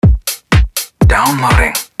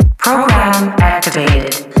Downloading. Program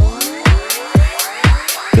activated.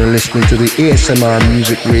 You're listening to the ASMR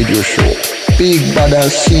Music Radio Show. Big bad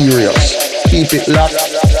and serious. Keep it locked.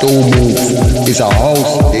 Don't move. It's a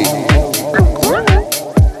house day.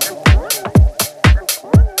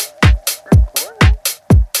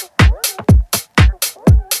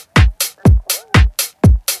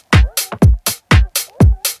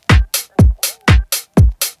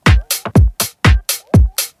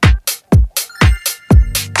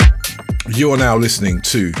 You are now listening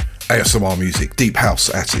to ASMR Music, Deep House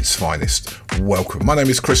at its finest. Welcome. My name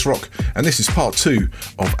is Chris Rock, and this is part 2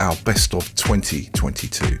 of our Best of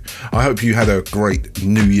 2022. I hope you had a great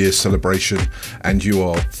New Year's celebration and you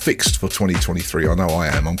are fixed for 2023. I know I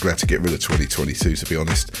am. I'm glad to get rid of 2022, to be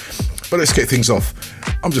honest. But let's get things off.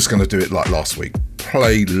 I'm just going to do it like last week.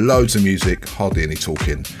 Play loads of music, hardly any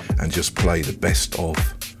talking, and just play the best of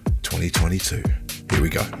 2022. Here we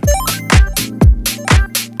go.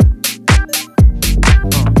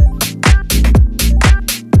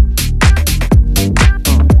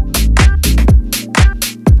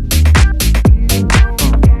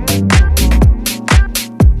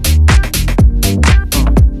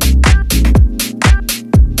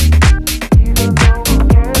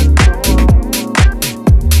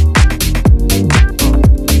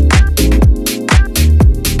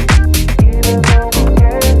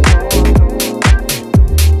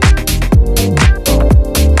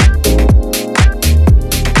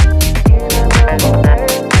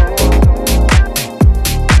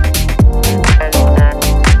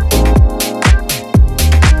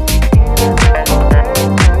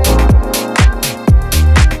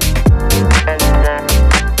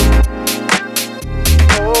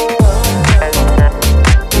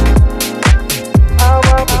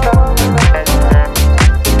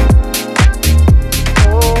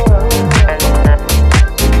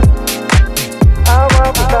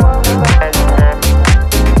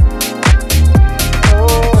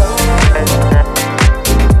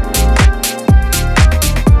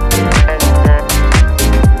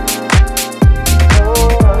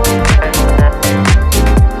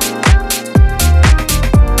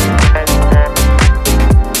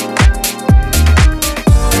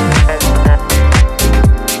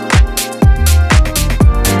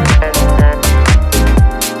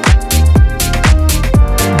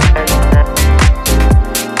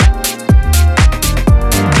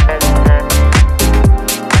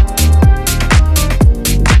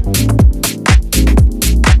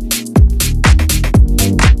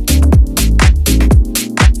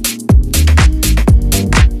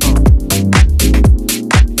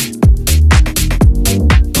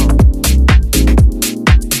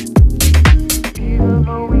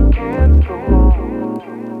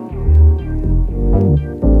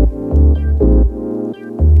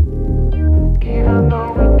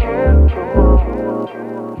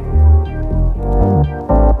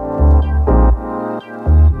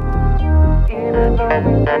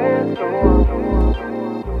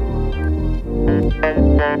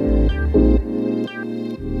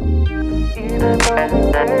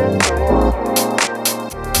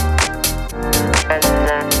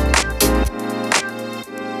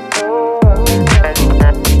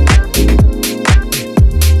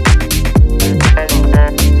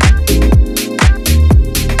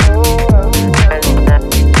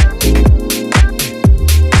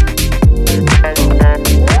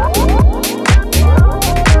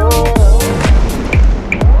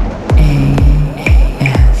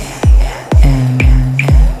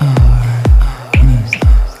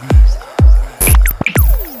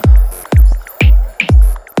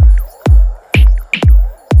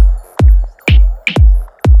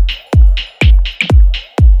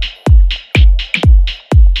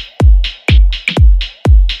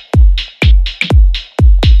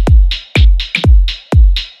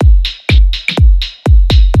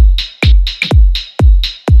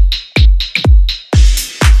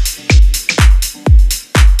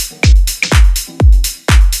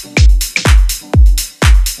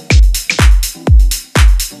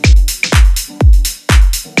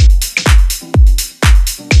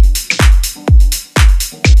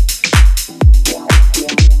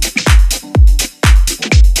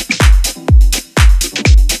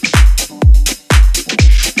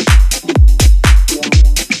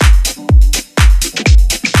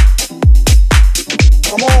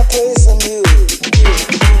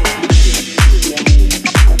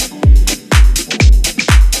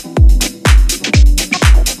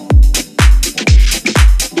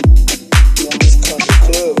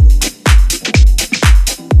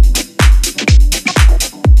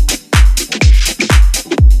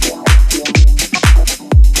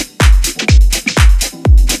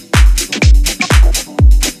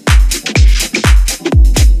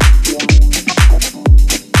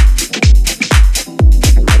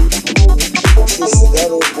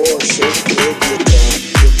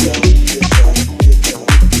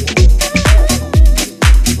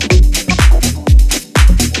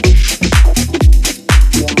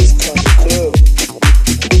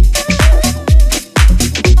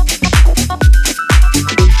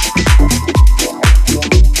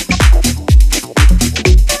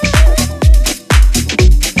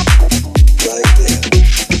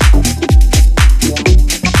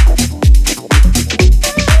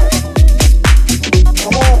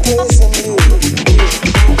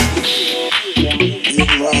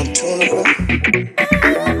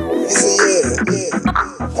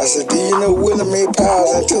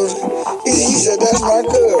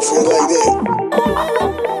 feel like that.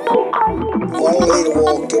 One lady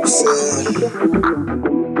walked up said,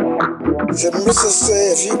 Mr.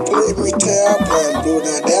 Say, if you play me Terraplan Blue,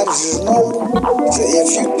 now that was his number. Said, if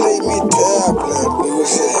you play me Terraplan Blue,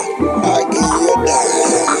 said, I'll give you a dime.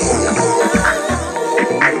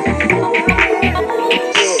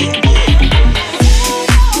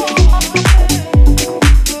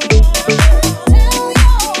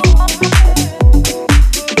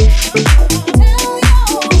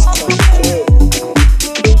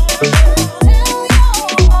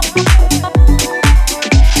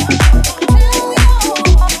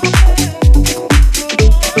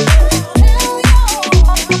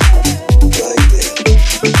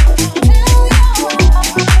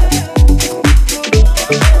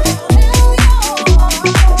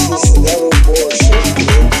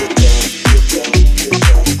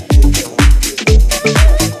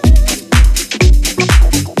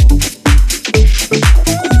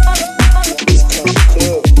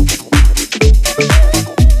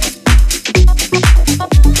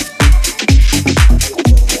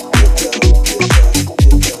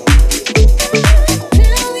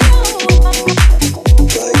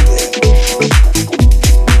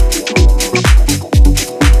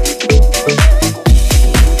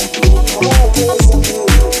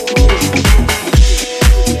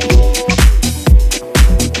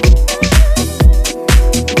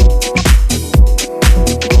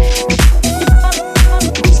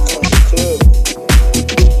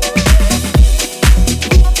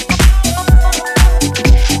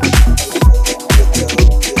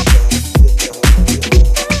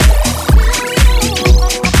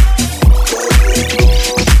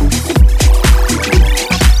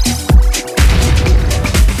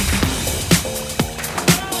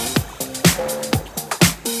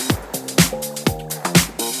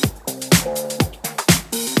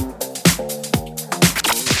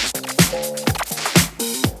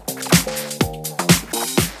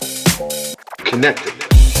 Connected.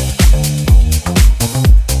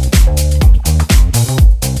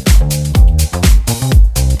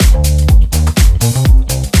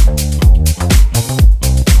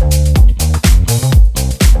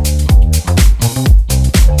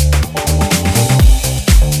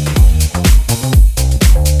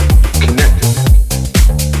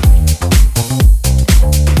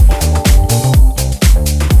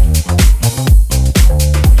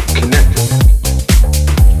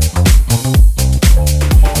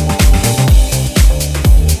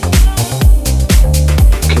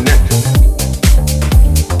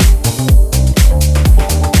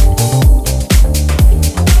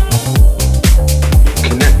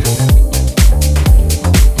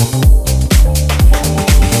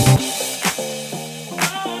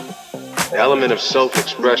 Of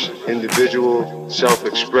self-expression, individual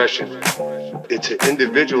self-expression. It's an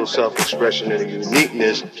individual self-expression and a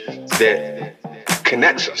uniqueness that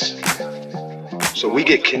connects us. So we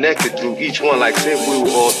get connected through each one. Like say if we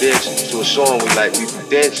were all dancing to a song we like, we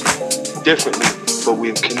dance differently, but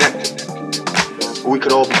we're connected. We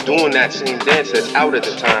could all be doing that same dance that's out at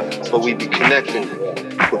the time, but we'd be connecting,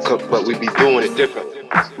 but we'd be doing it differently.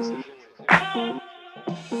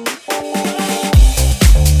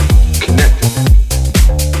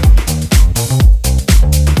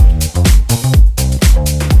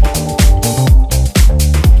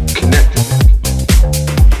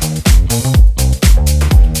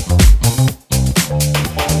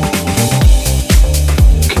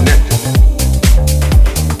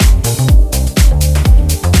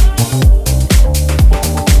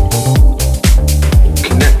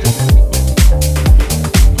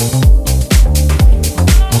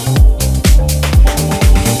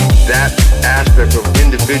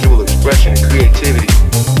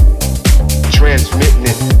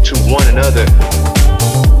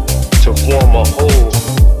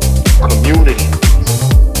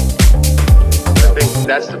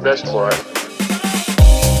 Best part.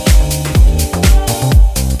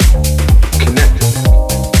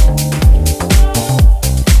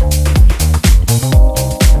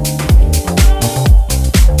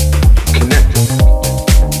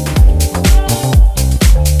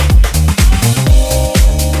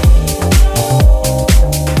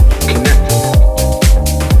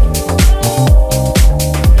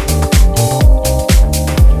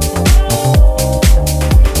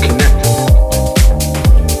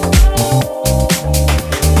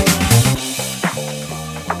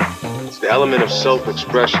 Element of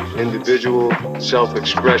self-expression, individual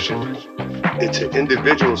self-expression. It's an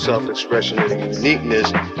individual self-expression and a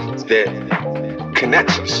uniqueness that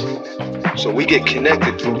connects us. So we get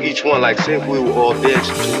connected through each one. Like say if we were all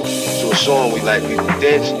dancing to a song we like, we would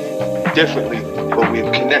dance differently, but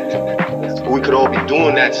we're connecting. We could all be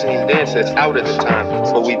doing that same dance that's out at the time,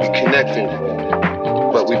 but we'd be connecting,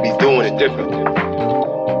 but we'd be doing it differently.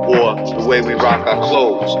 Or the way we rock our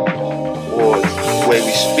clothes, or the way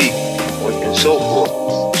we speak, and so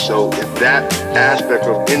forth. So if that aspect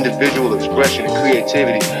of individual expression and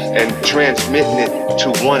creativity and transmitting it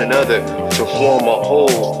to one another to form a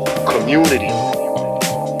whole community,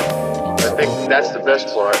 I think that's the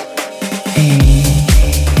best part.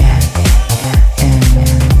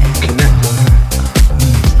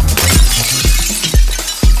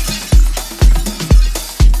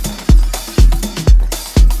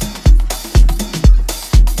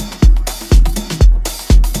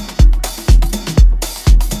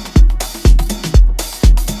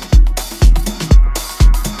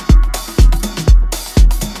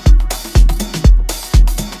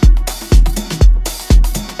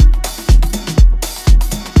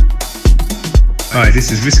 Hi,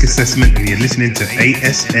 this is Risk Assessment, and you're listening to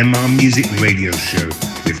ASMR Music Radio Show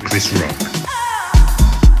with Chris Rock.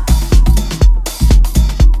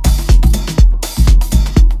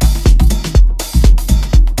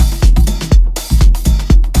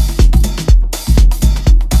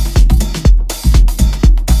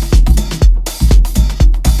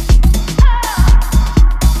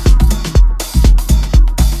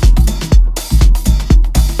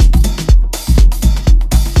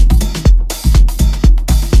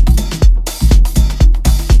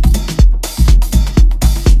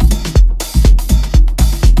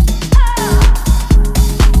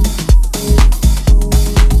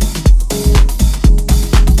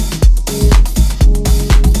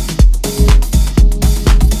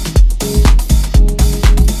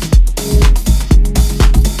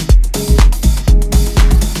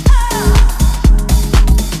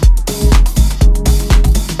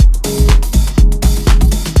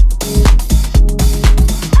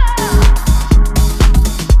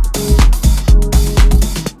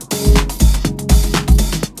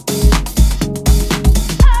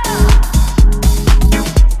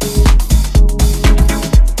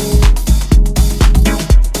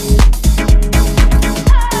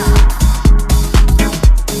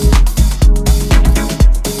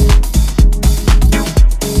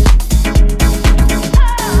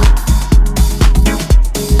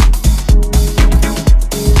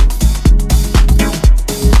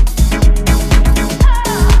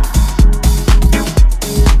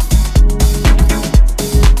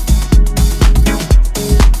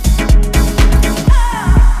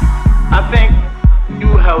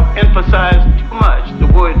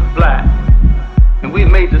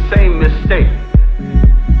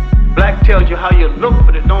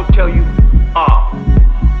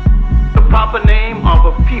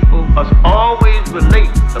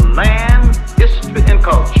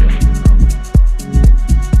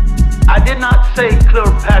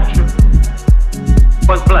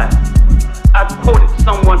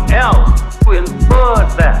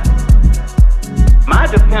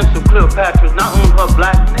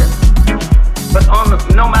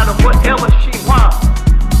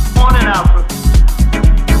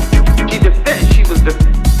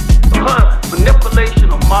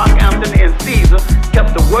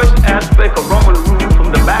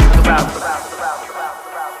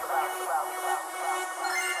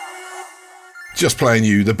 Just playing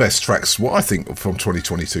you the best tracks, what I think, from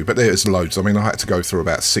 2022, but there's loads. I mean, I had to go through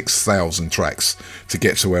about 6,000 tracks to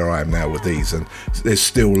get to where I am now with these, and there's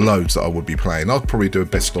still loads that I would be playing. I'll probably do a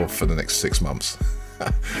best of for the next 6 months.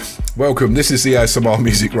 Welcome, this is the ASMR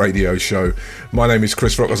Music Radio Show. My name is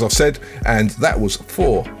Chris Rock, as I've said, and that was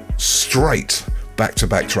 4 straight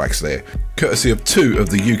back-to-back tracks there, courtesy of 2 of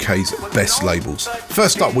the UK's best labels.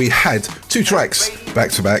 First up, we had 2 tracks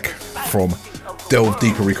back-to-back from Delve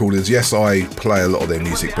Deeper Recordings. Yes, I play a lot of their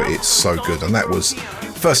music, but it's so good. And that was,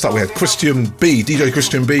 first up we had Christian B, DJ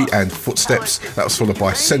Christian B and Footsteps. That was followed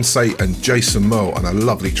by Sensei and Jason Merle, and a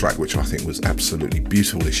lovely track which I think was absolutely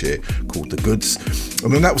beautiful this year called The Goods.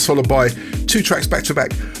 And then that was followed by 2 tracks back to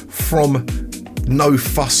back from No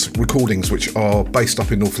Fuss Recordings, which are based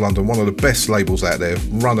up in North London, one of the best labels out there,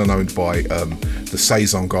 run and owned by the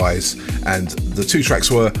Saison guys. And the 2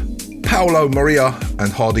 tracks were Paolo Maria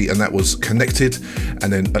and Hardy, and that was Connected.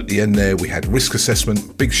 And then at the end there we had Risk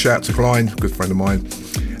Assessment, big shout to Klein, good friend of mine,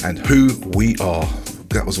 and Who We Are.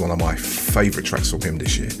 That was one of my favourite tracks from him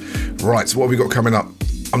this year. Right, so what have we got coming up?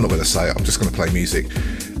 I'm not going to say it, I'm just going to play music.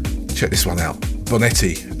 Check this one out,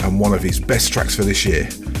 Bonetti, and one of his best tracks for this year,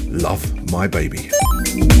 Love My Baby.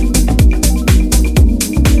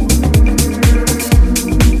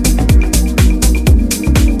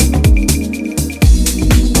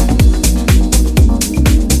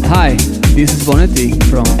 Hi, this is is Bonetti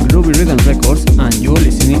from Groovy Rhythm Records, and you're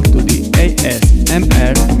listening to the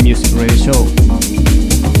ASMR Music Radio Show.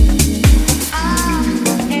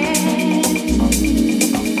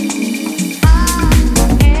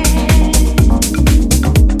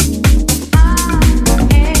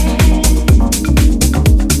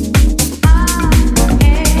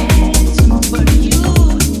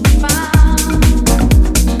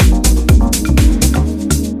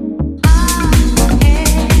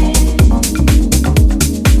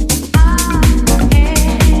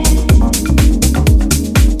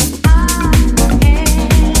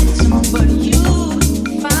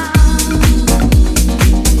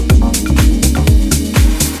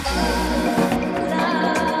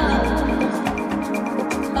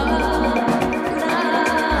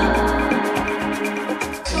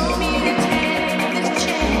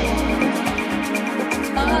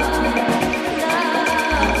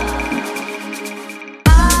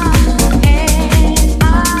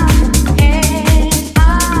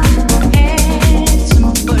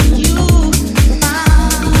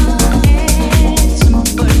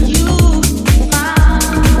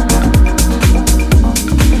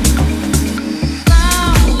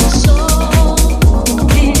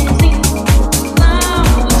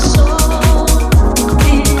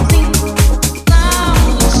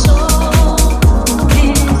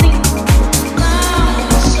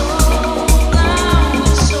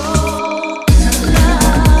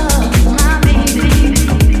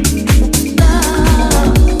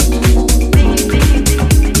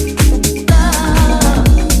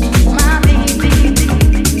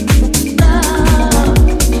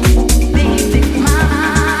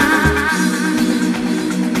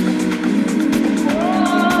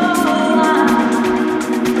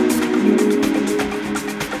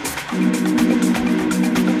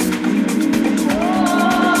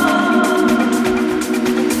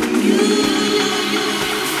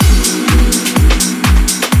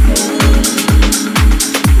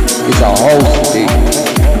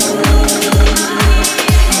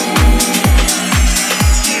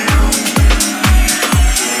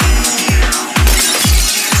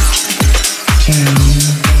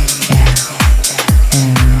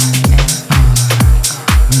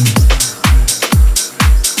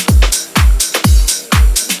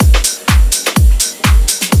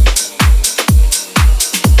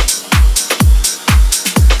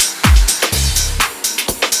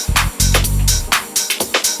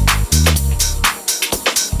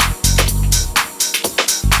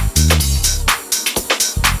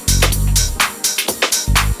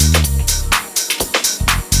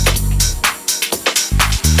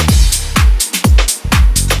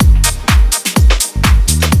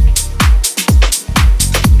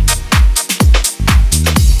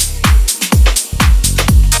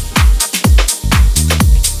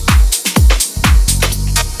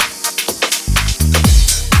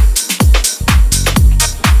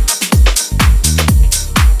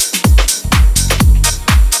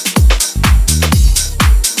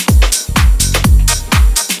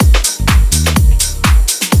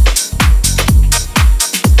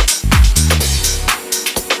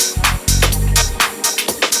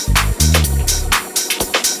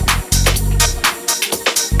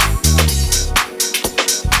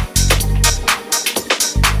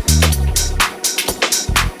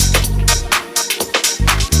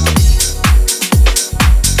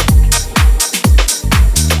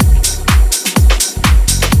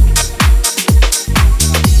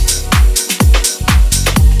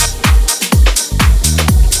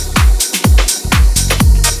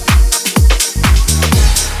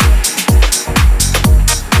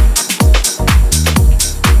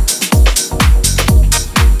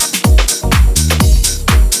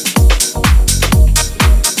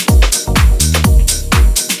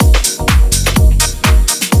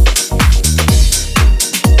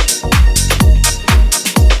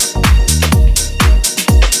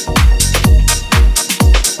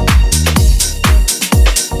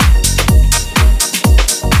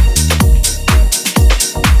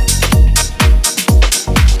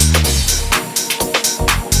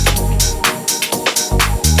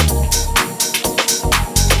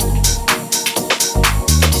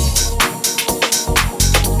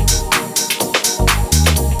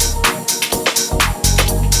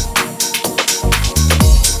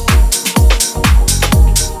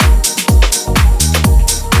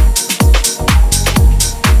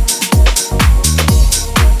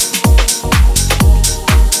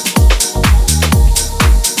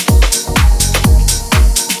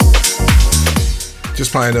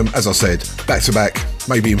 Just playing them, as I said, back to back,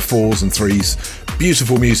 maybe in 4s and 3s.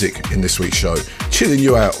 Beautiful music in this week's show, chilling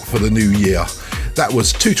you out for the new year. That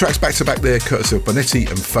was 2 tracks back to back there, courtesy of Bonetti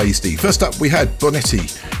and Phase D. First up, we had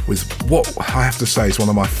Bonetti with what I have to say is one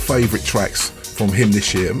of my favourite tracks from him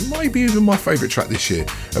this year, maybe even my favourite track this year.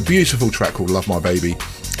 A beautiful track called Love My Baby.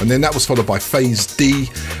 And then that was followed by Phase D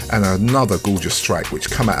and another gorgeous track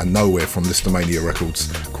which come out of nowhere from Lisztomania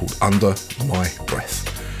Records called Under My Breath.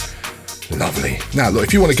 Lovely. Now, look,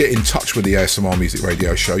 if you want to get in touch with the ASMR Music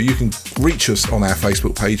Radio Show, you can reach us on our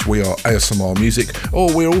Facebook page. We are ASMR Music, or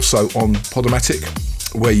we're also on Podomatic,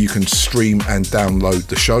 where you can stream and download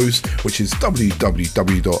the shows, which is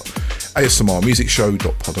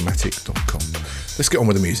www.asmrmusicshow.podomatic.com. Let's get on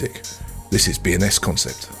with the music. This is BNS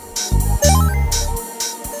Concept.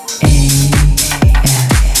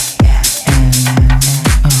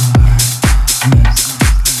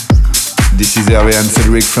 This is Hervé and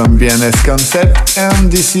Cedric from BNS Concept, and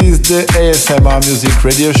this is the ASMR Music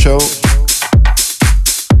Radio Show.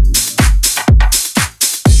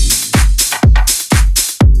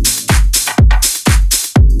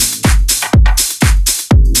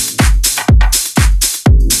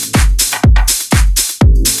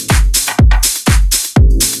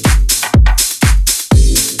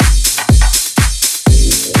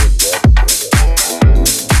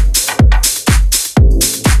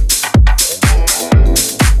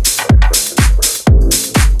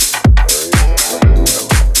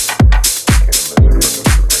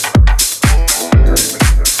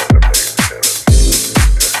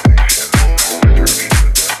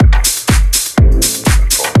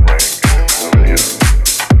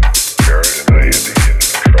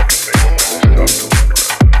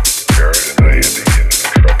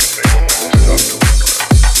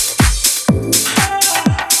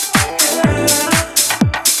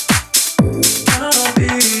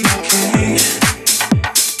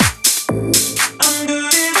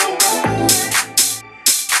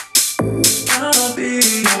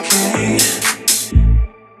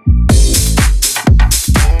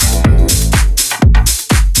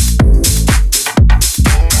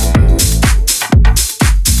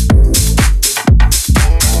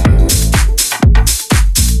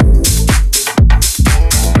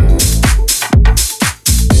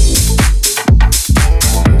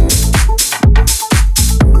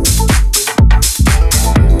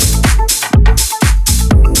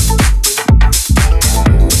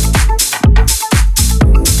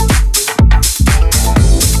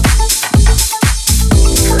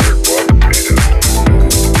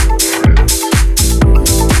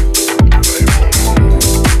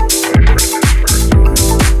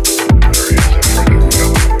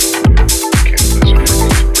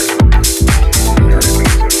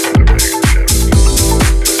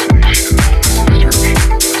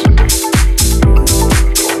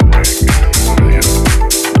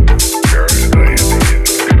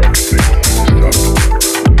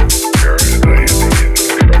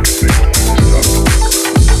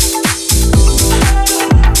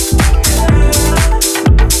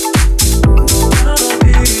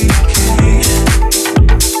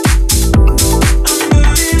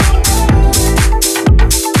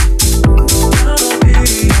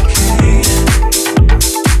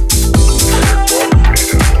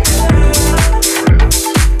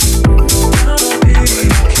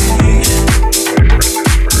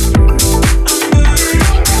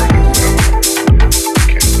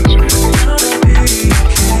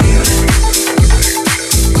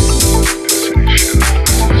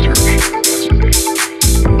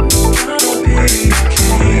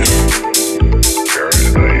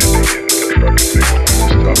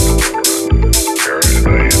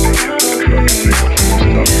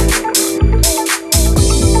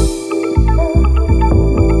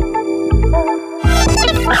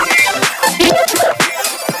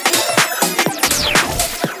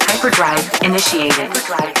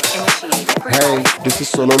 Hey, this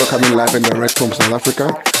is Sololo coming live and direct from South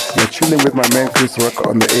Africa. You're chilling with my man Chris Rock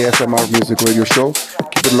on the ASMR Music Radio Show.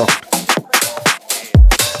 Keep it locked.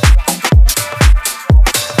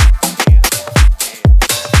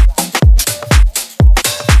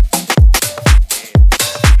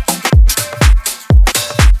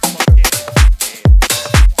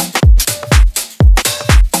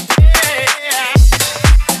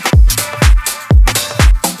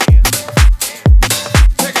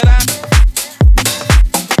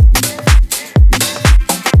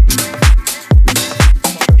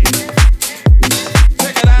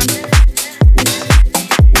 Check it out.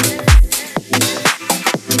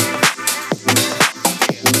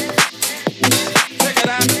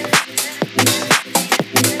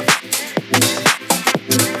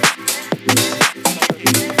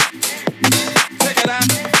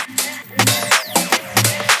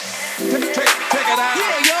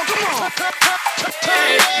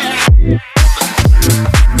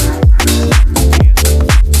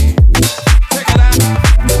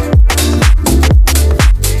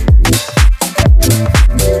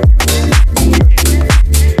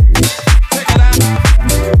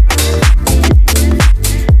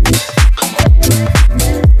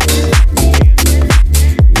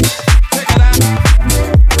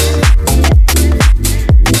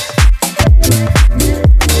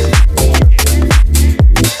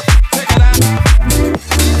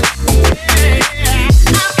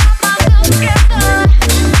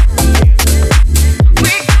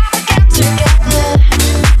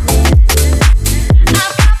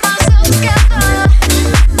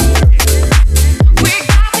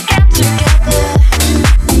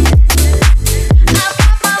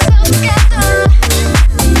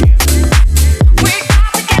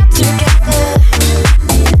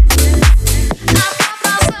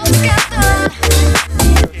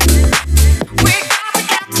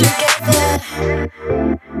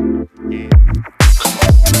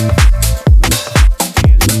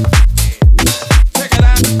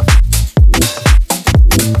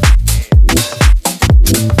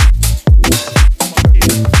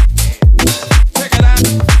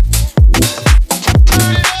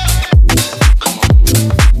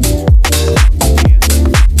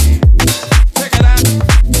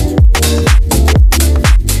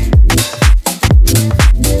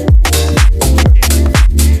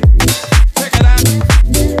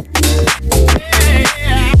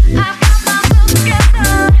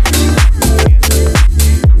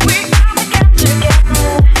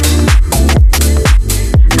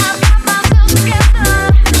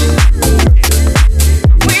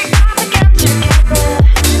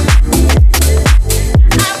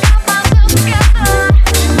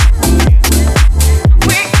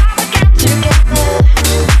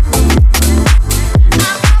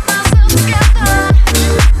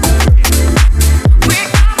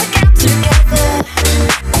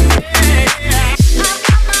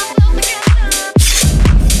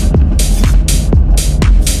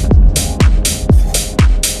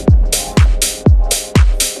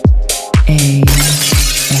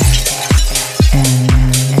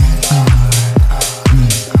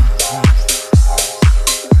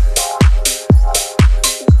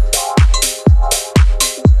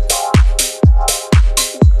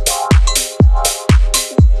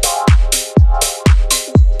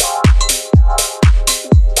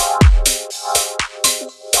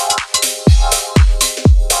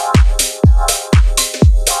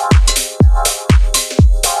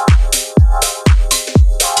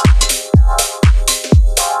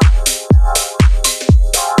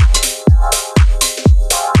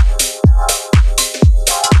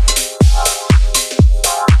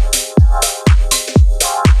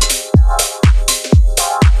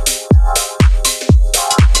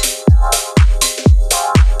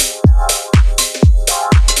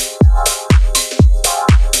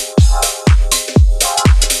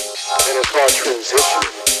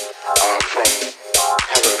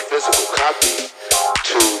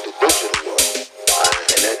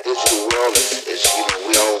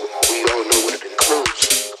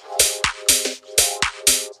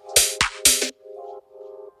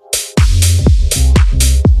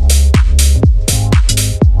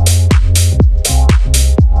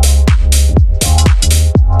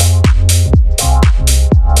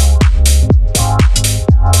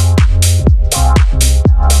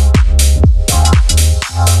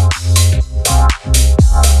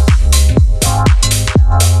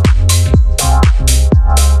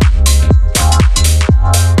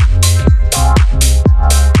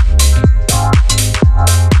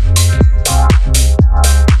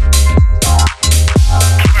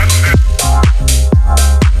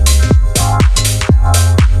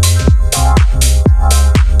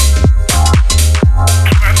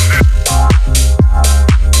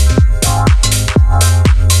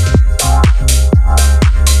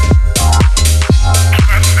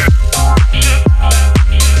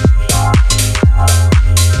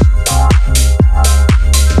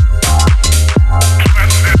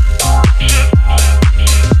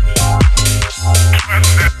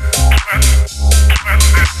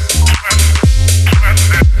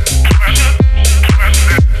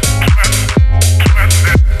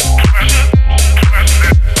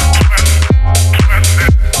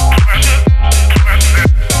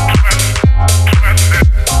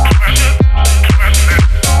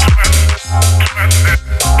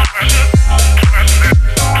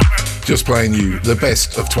 playing you the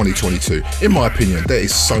best of 2022. In my opinion, there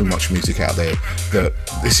is so much music out there that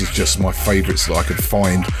this is just my favourites that I could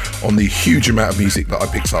find on the huge amount of music that I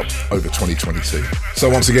picked up over 2022. So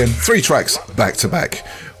once again, 3 tracks back to back,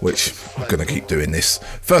 which I'm going to keep doing this.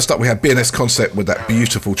 First up, we had BNS Concept with that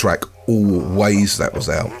beautiful track Always, that was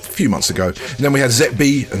out a few months ago. And then we had Zet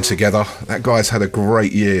B and Together. That guy's had a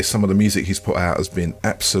great year. Some of the music he's put out has been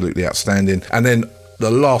absolutely outstanding. And then the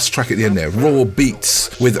last track at the end there, Raw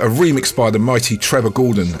Beats, with a remix by the mighty Trevor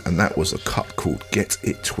Gordon, and that was a cut called Get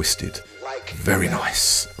It Twisted. Very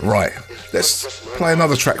nice. Right, let's play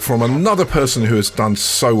another track from another person who has done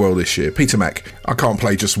so well this year, Peter Mac. I can't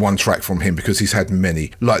play just one track from him because he's had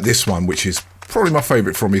many, like this one, which is probably my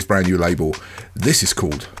favourite from his brand new label. This is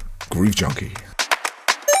called Groove Junkie.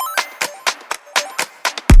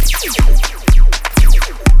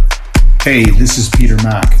 Hey, this is Peter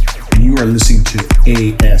Mac, and you are listening to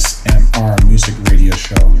ASMR Music Radio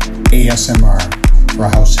Show. ASMR for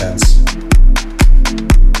house heads.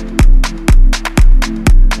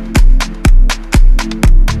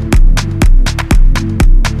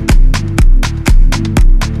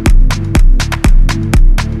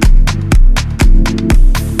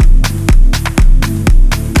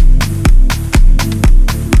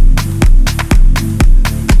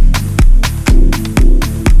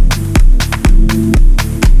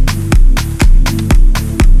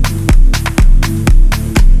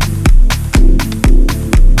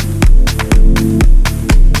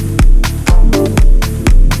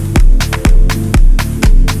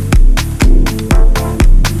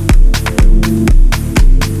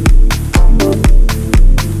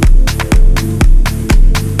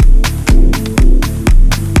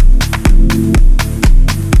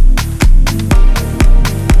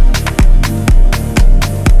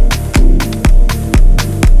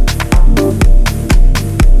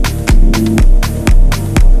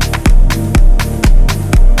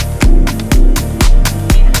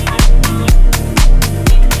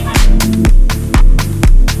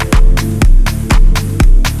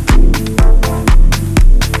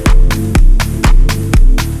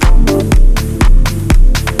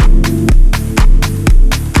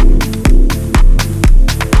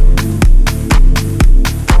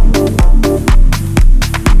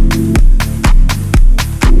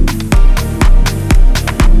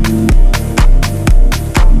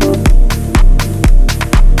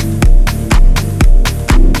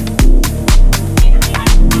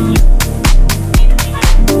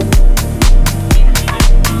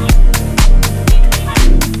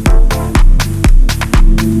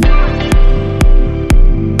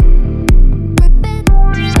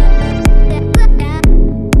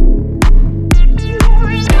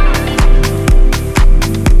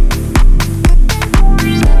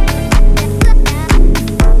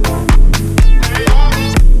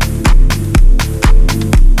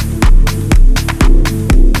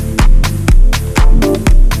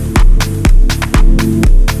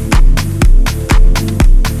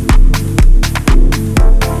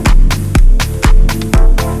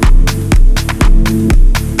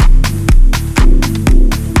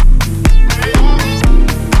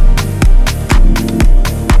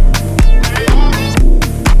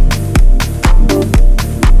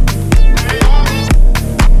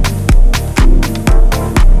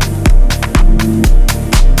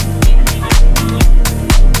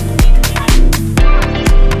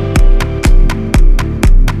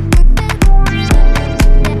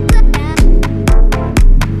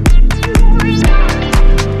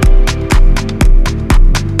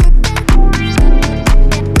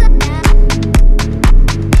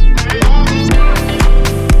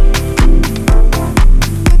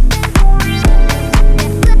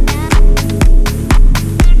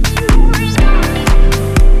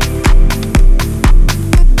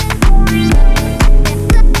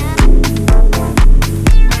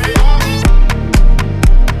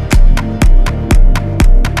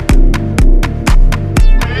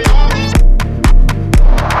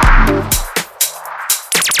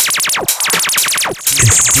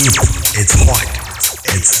 It's hot.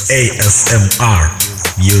 It's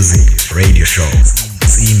ASMR Music Radio Show.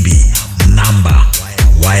 Simbi Number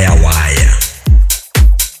Wire Wire.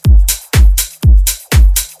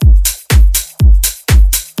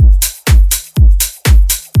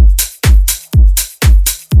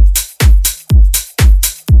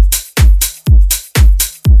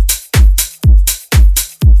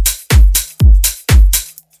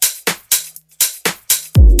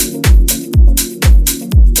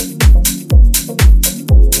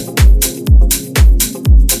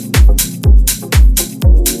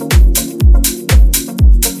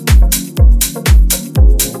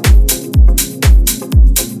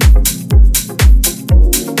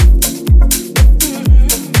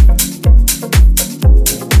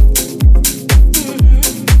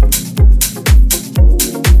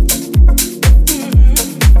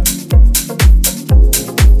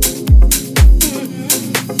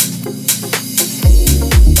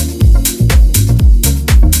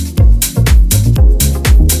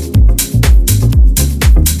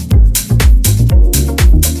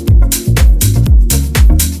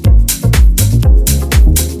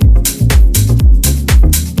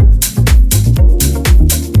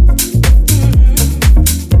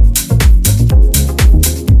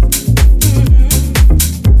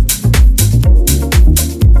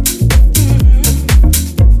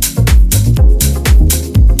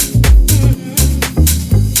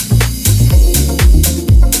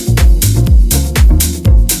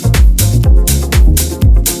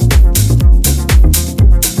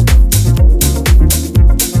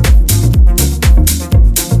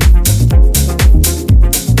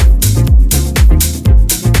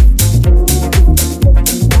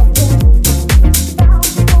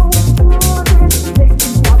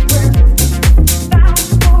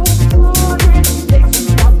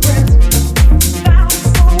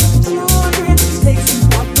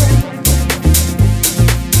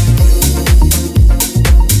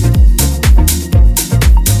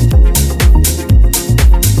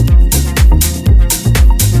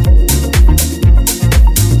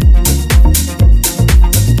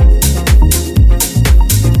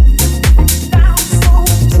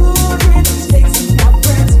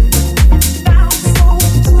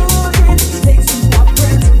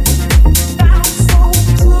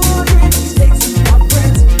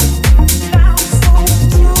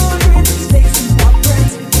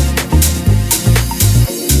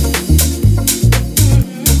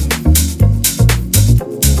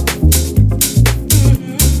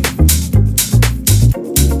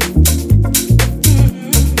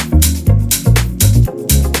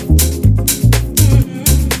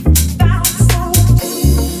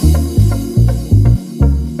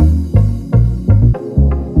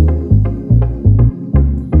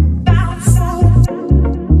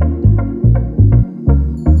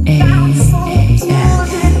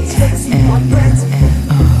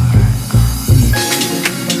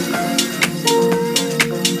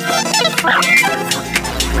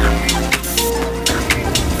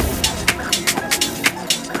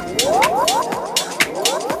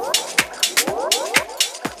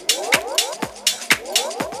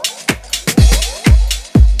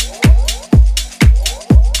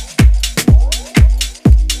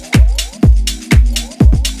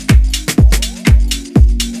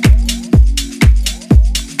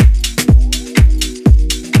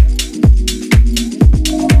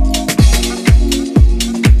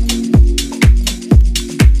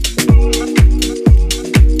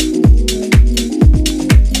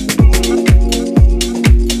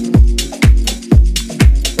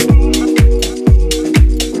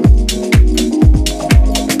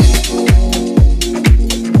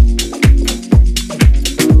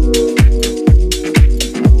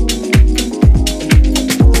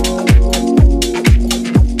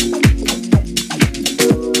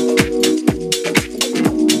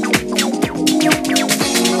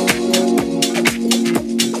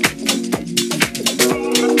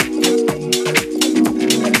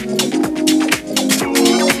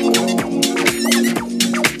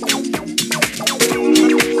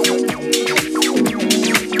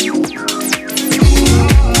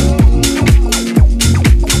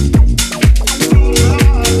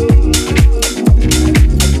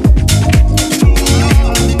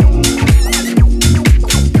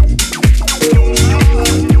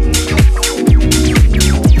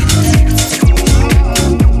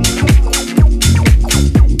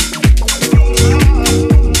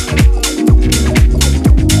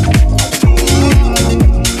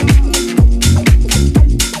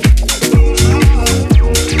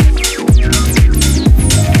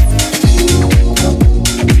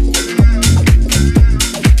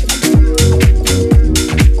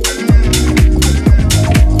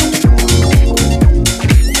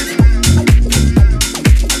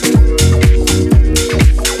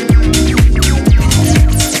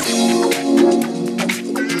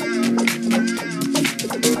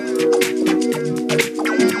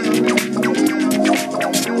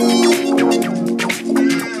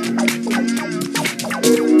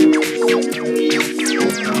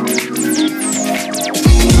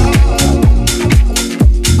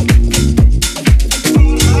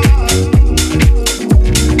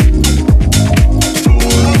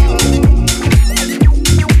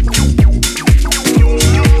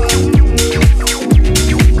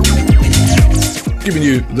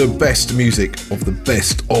 you the best music of the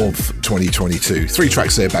best of 2022. 3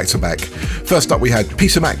 tracks there back to back. First up we had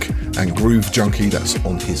Peter Mac and Groove Junkie, that's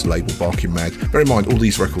on his label Barking Mad. Bear in mind all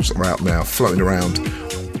these records are out now, floating around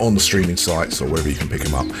on the streaming sites or wherever you can pick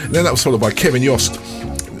them up. And then that was followed by Kevin Yost.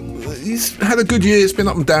 He's had a good year, it's been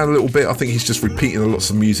up and down a little bit. I think he's just repeating lots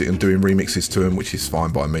of music and doing remixes to him, which is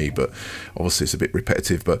fine by me, but obviously it's a bit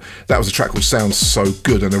repetitive. But that was a track called Sounds So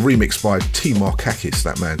Good, and a remix by T. Markakis.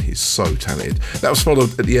 That man, he's so talented. That was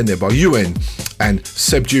followed at the end there by UN and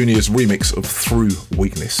Seb Jr.'s remix of Through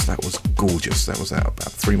Weakness. That was gorgeous. That was out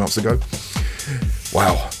about 3 months ago.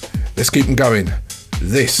 Wow, let's keep them going.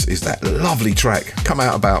 This is that lovely track, come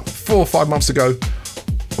out about 4 or 5 months ago.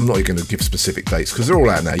 I'm not even going to give specific dates because they're all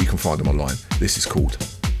out now. You can find them online. This is called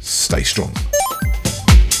Stay Strong.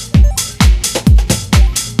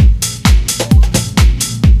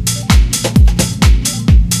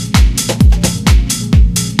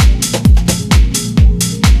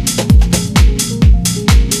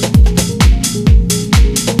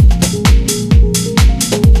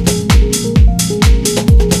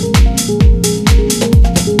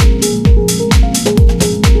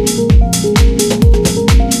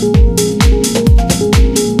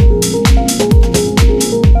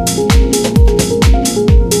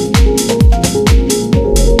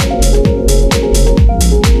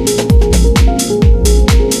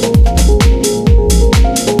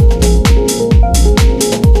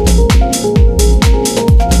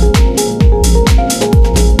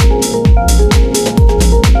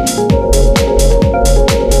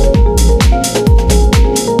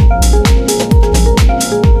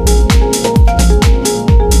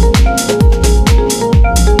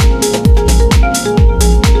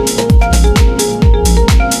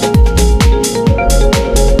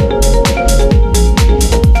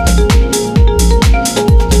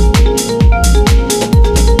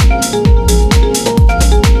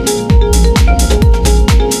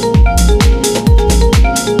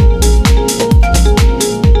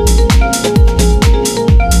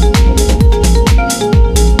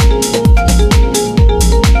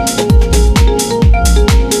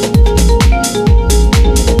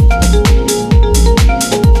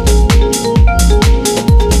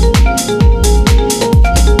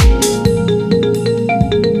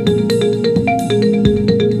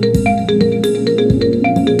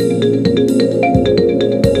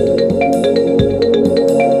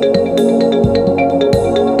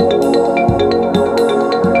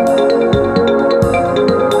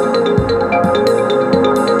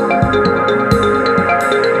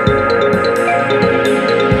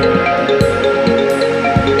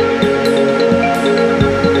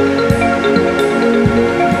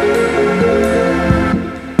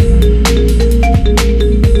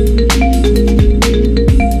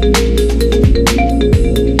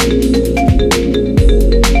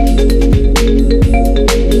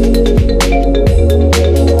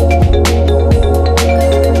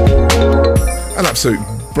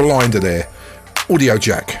 Blinder there, Audio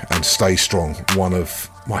Jack and Stay Strong, one of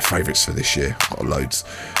my favourites for this year. Got loads.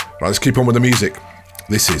 Right, let's keep on with the music.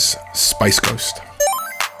 This is Space Ghost.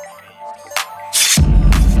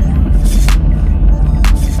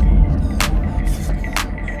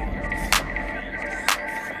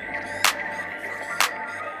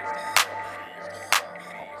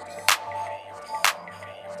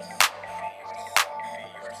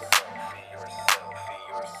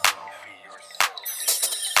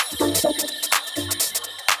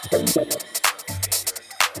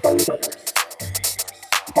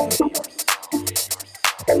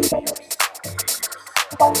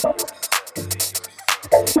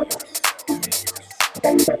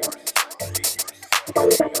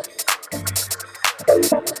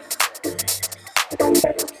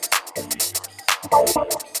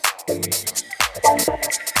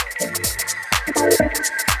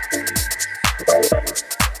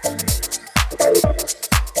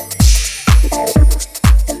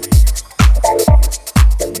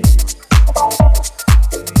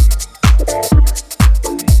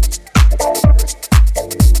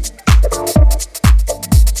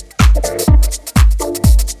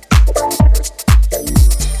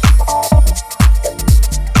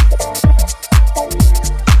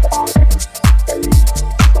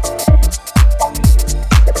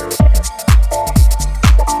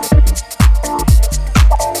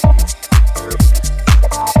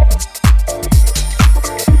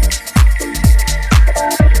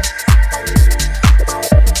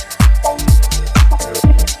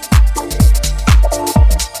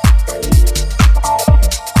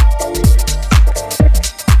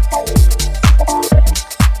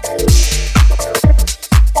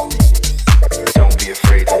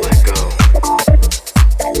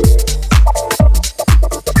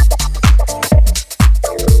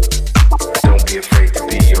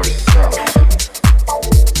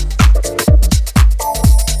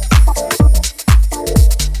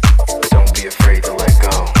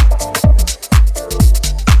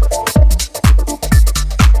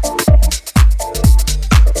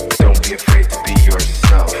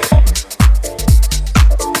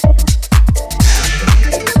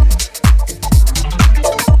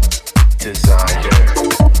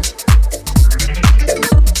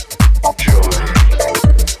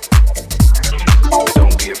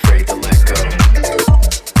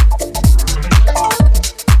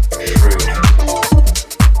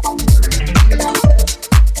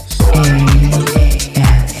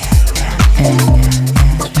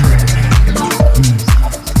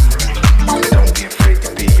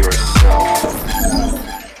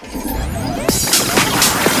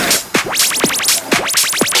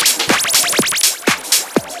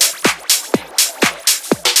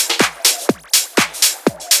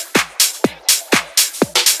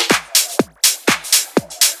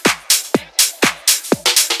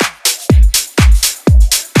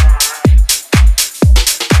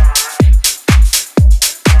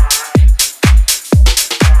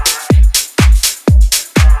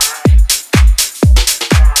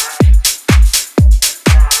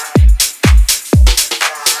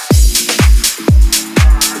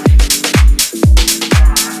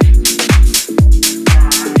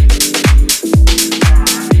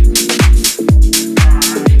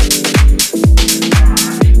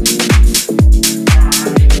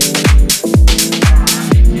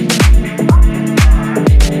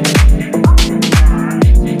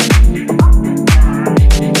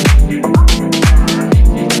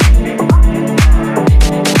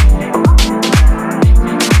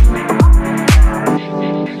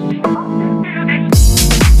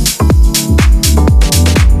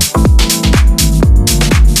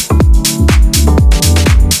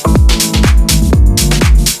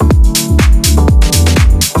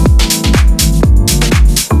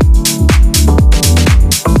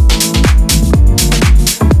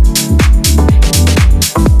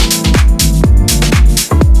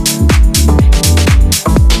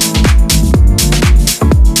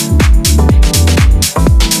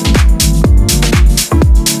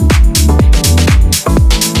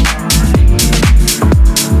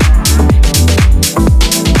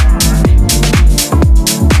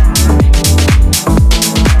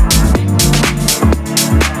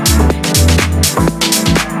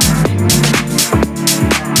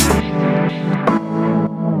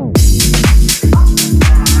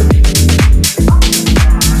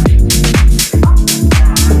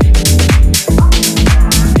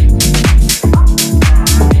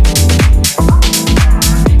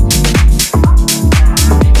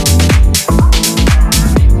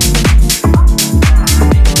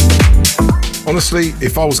 Honestly,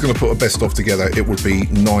 if I was going to put a best of together, it would be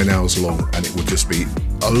 9 hours long, and it would just be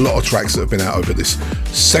a lot of tracks that have been out over this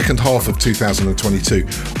second half of 2022.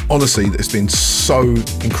 Honestly, it's been so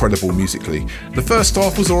incredible musically. The first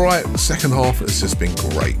half was alright, the second half has just been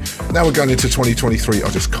great. Now we're going into 2023, I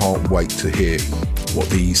just can't wait to hear what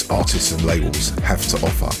these artists and labels have to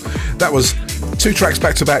offer. That was 2 tracks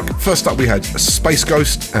back to back. First up we had Space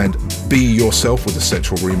Ghost and Be Yourself with the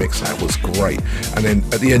Central remix. That was great. And then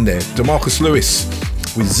at the end there, DeMarcus Lewis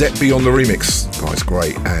with Zet B on the remix. Guys,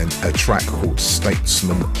 great. And a track called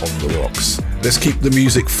Statesman on the Rocks. Let's keep the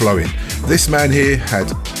music flowing. This man here had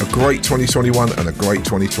a great 2021 and a great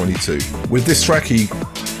 2022. With this track he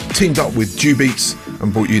teamed up with Dew Beats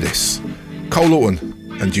and brought you this. Cole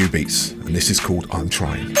Lawton and Dew Beats, and this is called I'm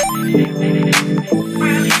Trying.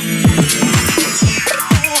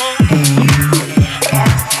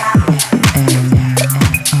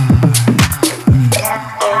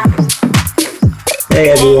 Hey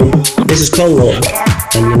everyone, this is Cole Lawton,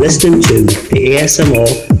 and you're listening to the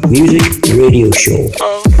ASMR Music Radio Show.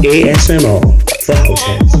 ASMR for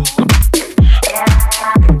Househeads.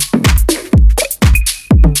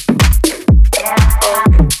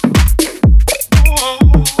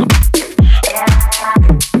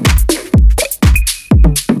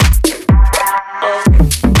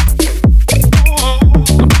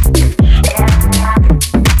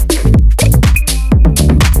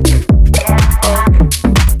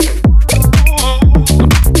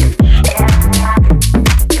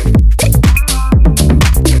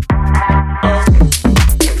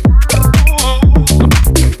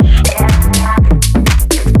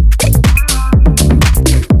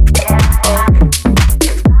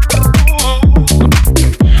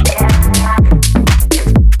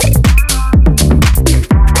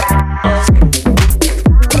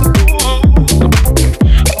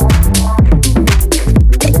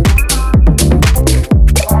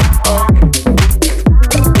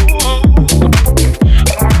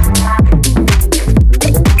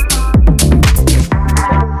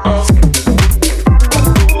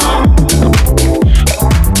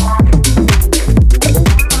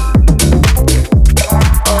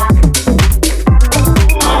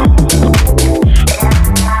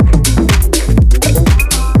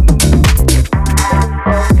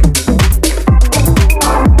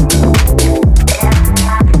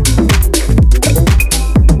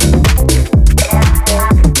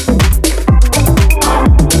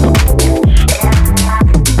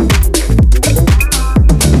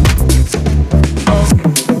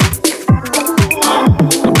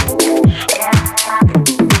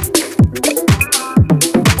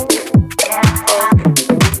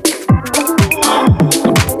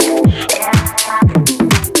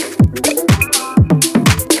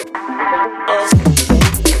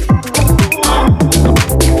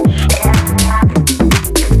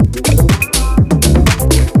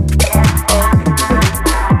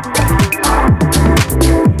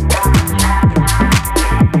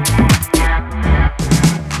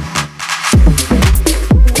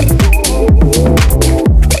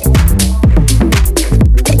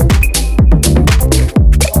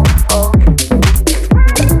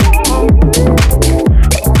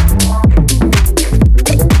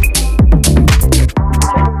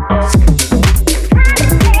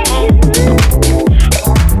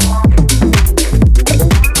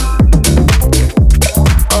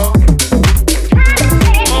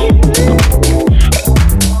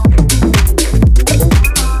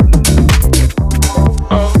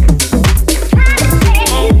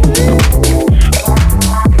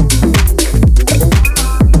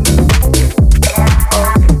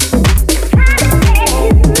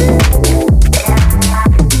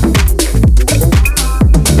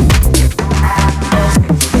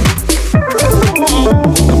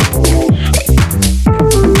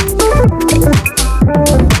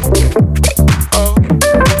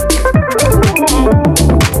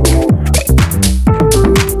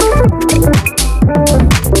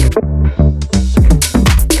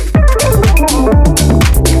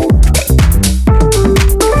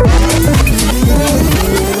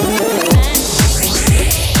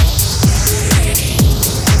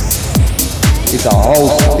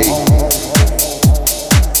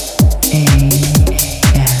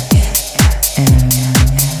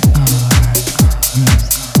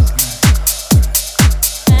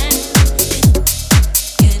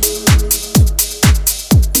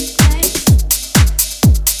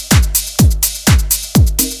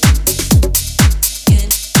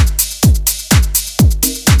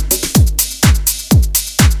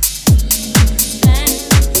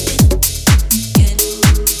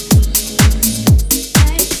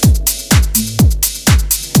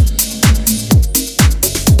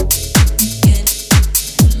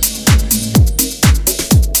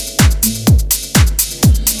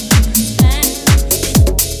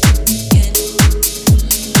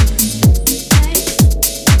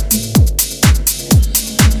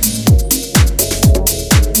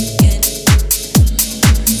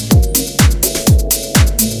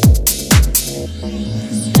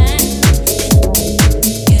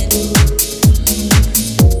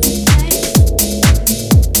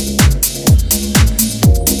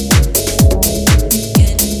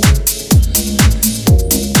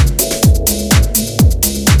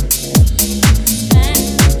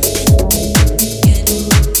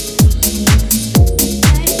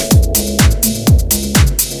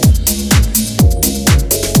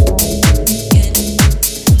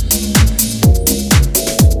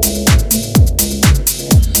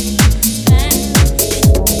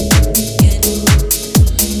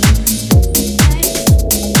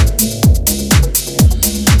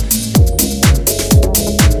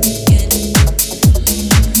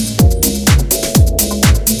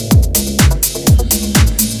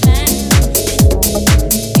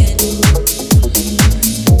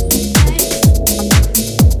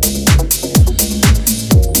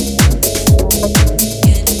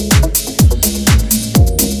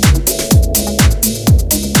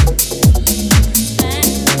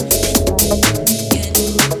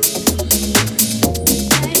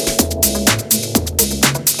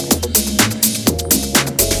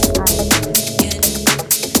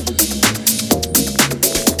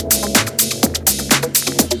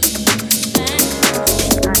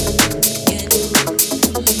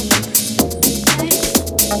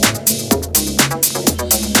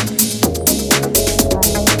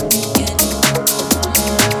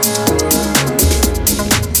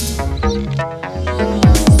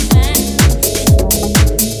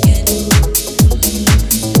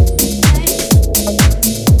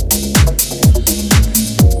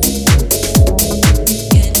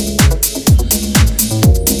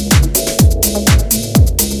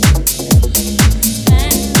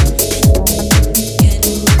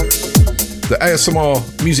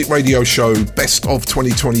 ASMR Music Radio Show Best of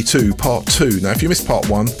 2022 Part 2. Now, if you missed Part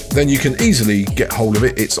 1, then you can easily get hold of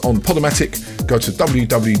it. It's on Podomatic. Go to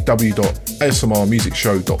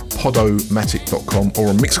www.asmrmusicshow.podomatic.com or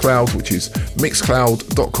on Mixcloud, which is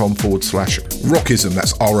mixcloud.com/rockism.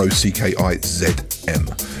 That's ROCKIZM.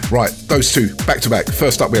 Right, those two back to back.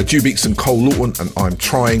 First up, we had Jubeats and Cole Lawton and I'm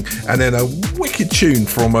Trying, and then a wicked tune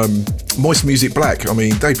from Moist Music Black. I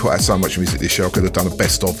mean, they put out so much music this year, I could have done a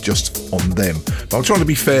best of just on them. But I'm trying to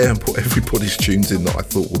be fair and put everybody's tunes in that I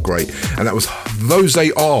thought were great. And that was Those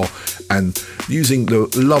They Are, and using the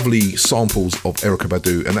lovely samples of Erykah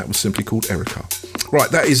Badu, and that was simply called Erica.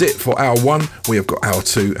 Right, that is it for hour one. We have got hour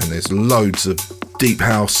two, and there's loads of deep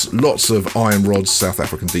house, lots of Iron Rods, South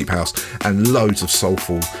African deep house, and loads of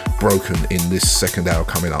soulful broken in this second hour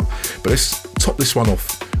coming up. But let's top this one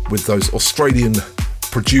off with those Australian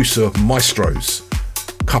producer maestros,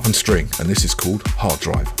 Cup and String, and this is called Hard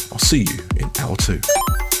Drive. I'll see you in hour two.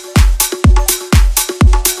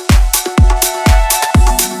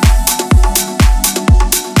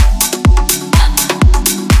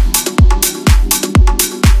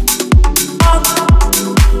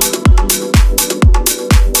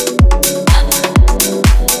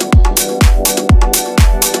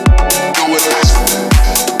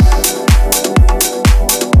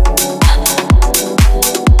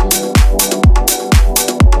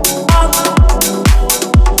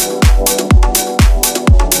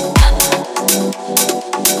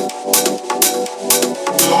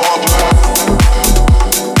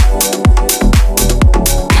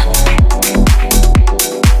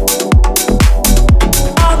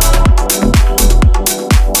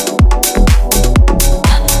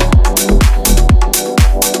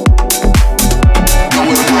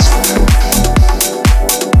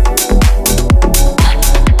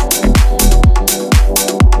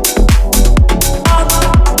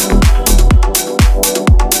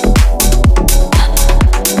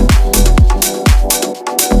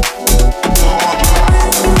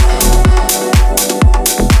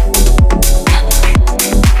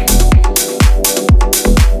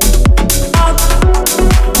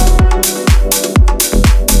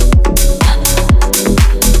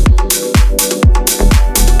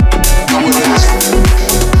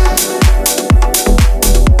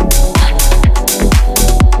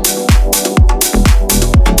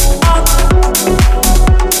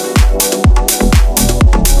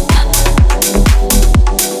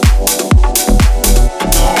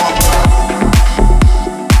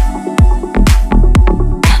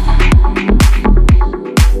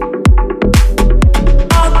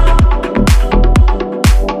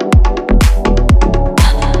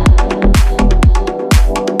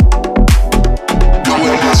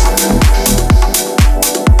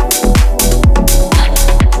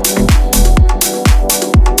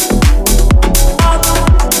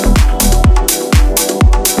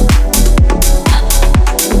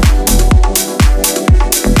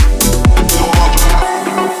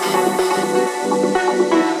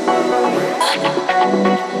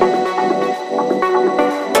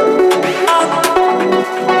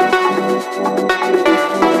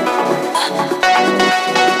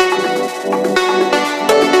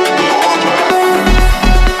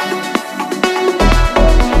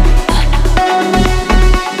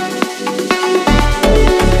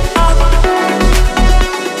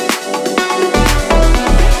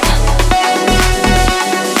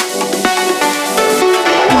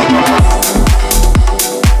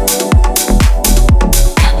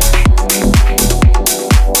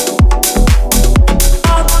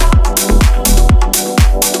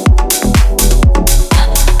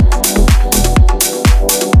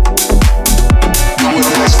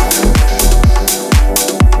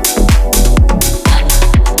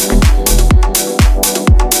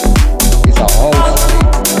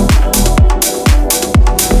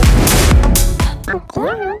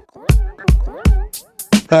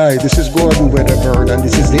 Hi, this is Gordon Wedderburn, and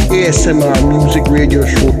this is the ASMR Music Radio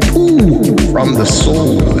Show 2 from the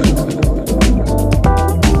Soul.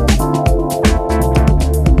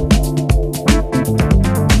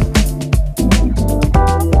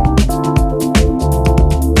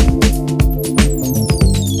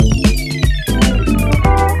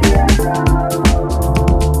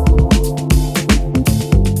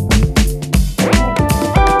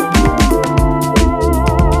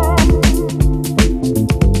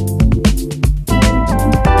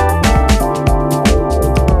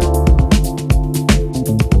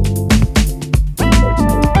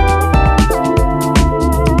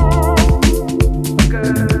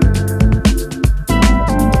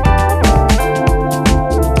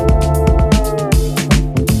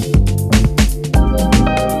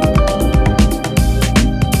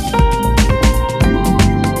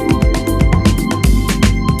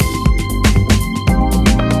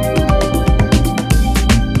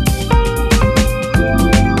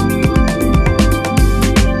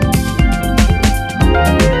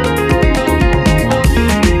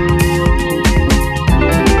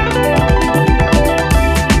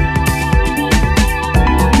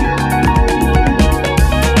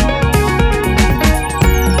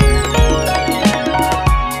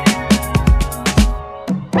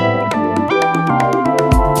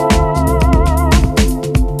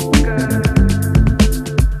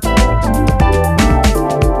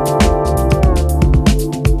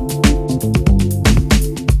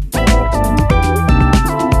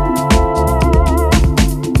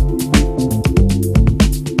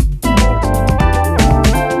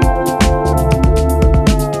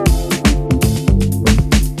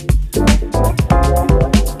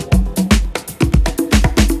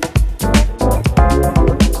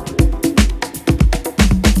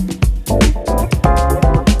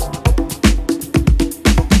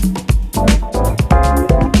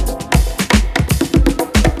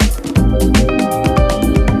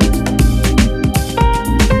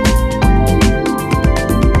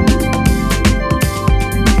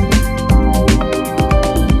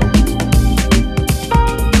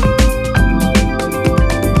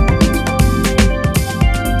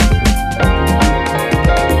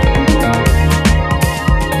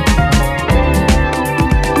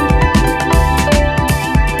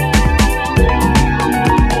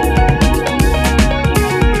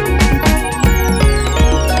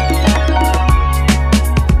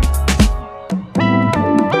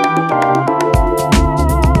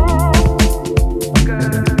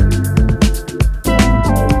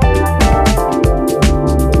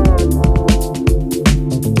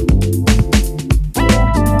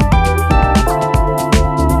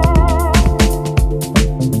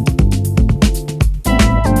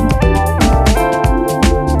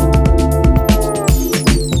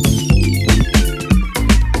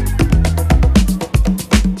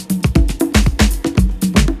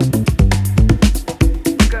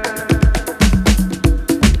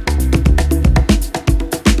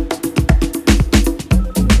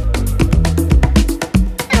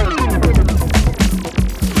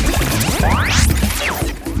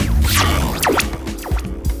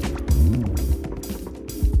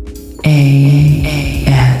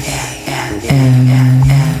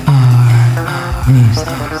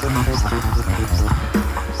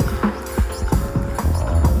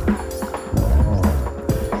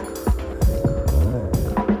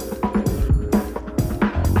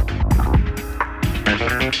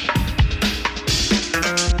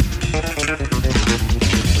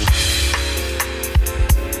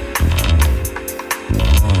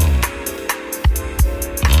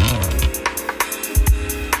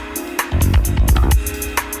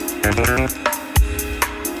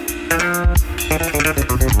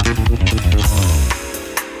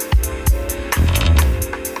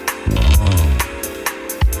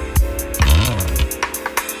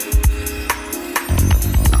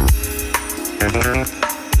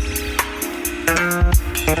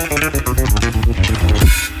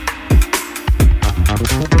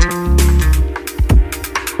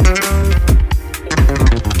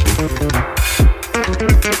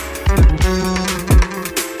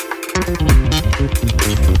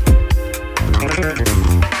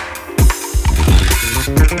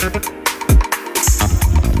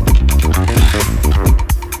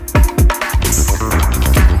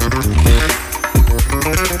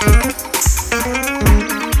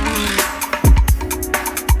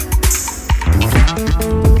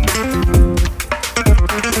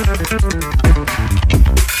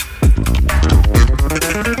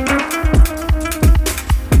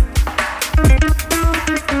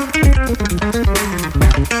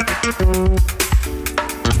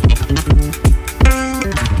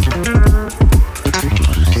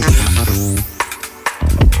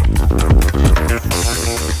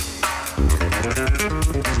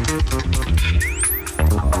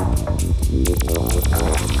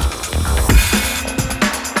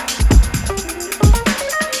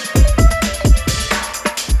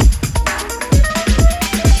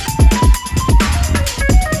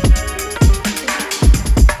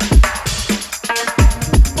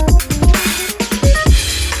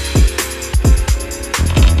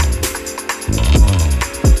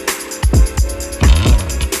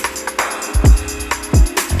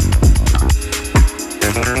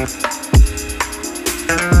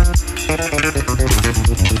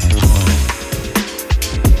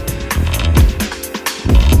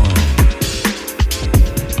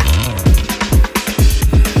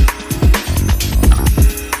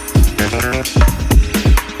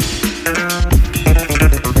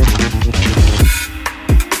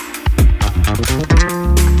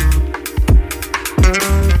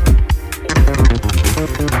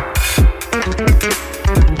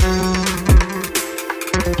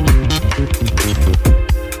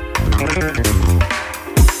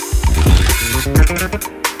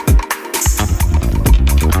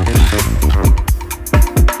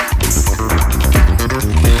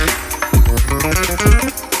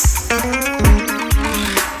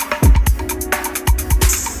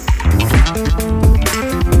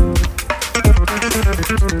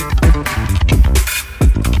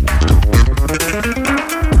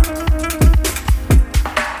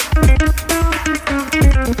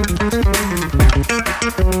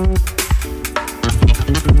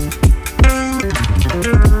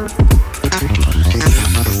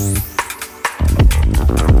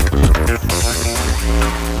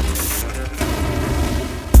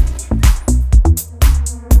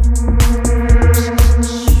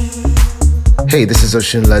 Hey, this is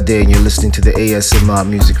Ocean Lade and you're listening to the ASMR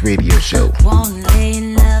Music Radio Show.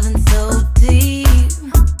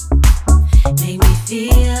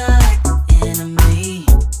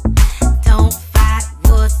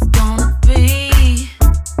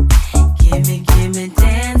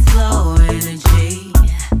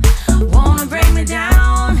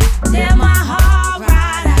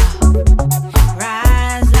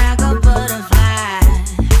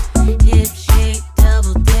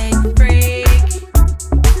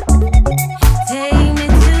 Take me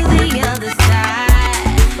to the other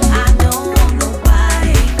side.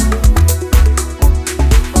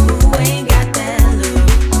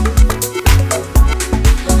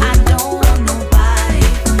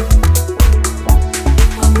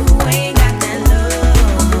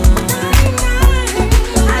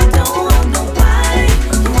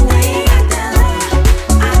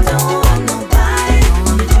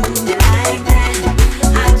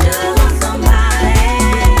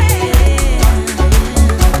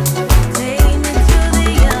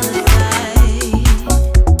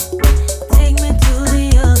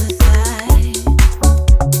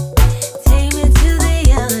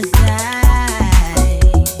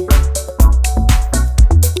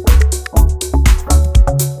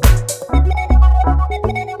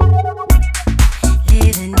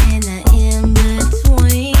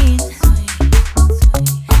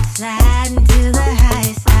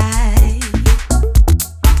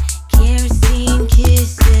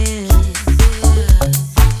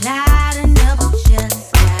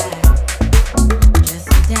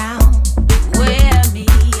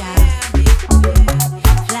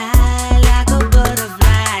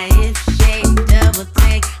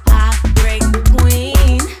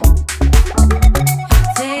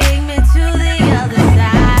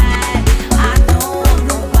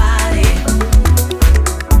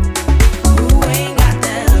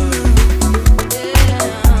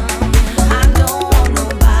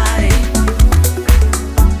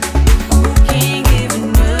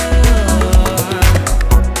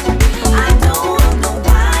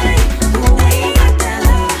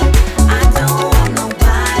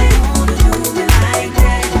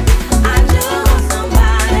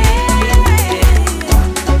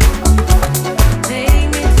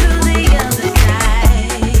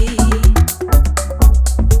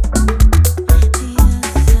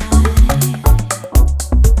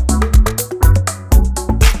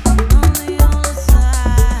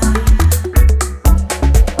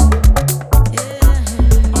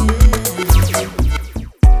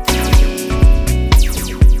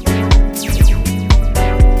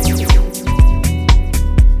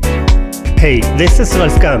 Hey, this is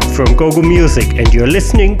Wolfgang from GoGo Music and you're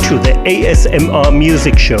listening to the ASMR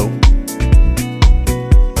Music Show.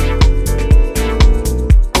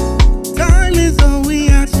 Time is all we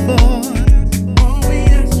ask for.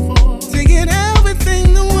 To get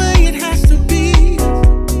everything the way it has to be.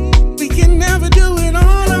 We can never do it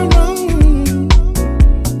on our own.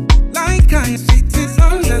 Like I see this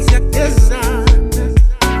on the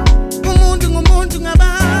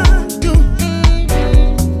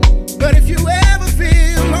but if you ever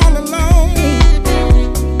feel all alone,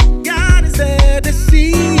 God is there to see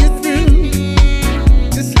you through.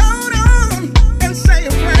 Just hold on and say a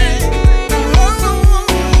prayer.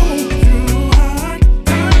 Through hard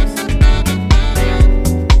times,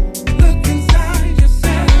 look inside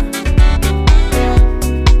yourself.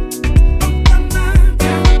 Open my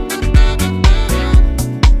door.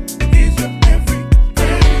 Here's your every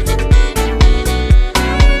prayer.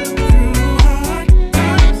 Through hard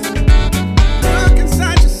times, look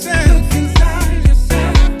inside yourself.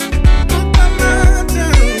 Open my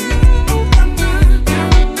door.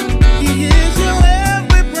 He hears your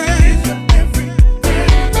every prayer.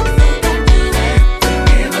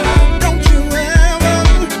 Don't you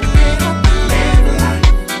ever give up the live life.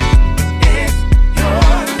 It's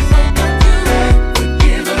yours.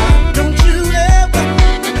 Don't you ever,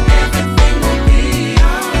 everything will be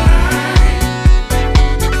alright.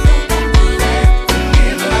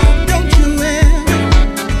 Don't you ever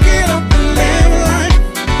get up and live life.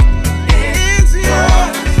 It's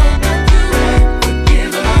yours.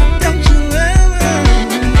 Don't you ever,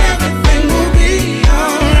 everything will be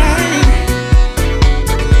alright.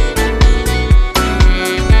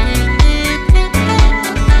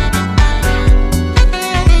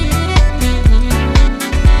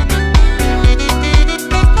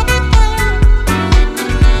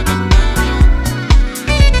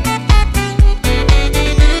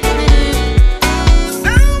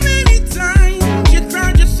 So many times you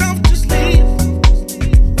cried yourself to sleep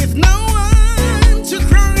with no one to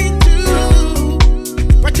cry to,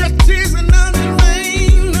 but your tears are not in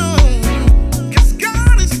vain, no, 'cause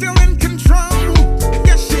God is still in control.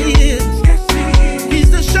 Yes, He is. He's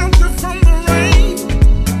the shelter from the rain.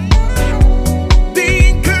 Be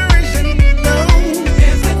encouraged and know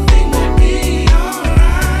everything will be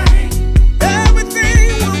alright. Everything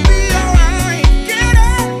will be alright. Get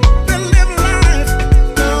up and live life.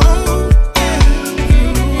 Go,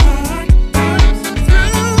 through hard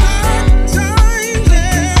times,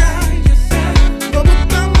 yeah. But with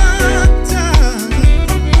the matter,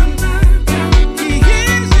 He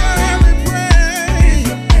hears your every prayer.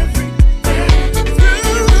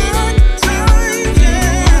 Through hard times,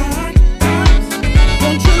 yeah.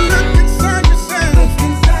 Won't you look inside yourself?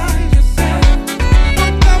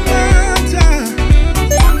 With the matter.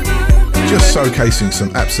 Just showcasing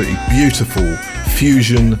some absolutely beautiful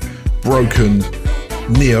fusion, broken,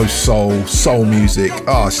 neo soul, soul music.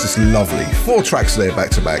 It's just lovely. 4 tracks there back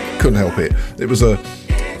to back. Couldn't help it. It was a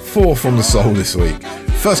 4 from the soul this week.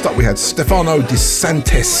 First up, we had Stefano De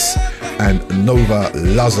Santis and Nova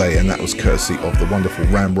Laze, and that was courtesy of the wonderful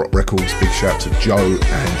Ramrock Records. Big shout to Joe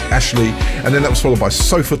and Ashley. And then that was followed by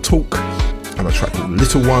Sofa Talk and a track called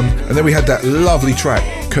Little One. And then we had that lovely track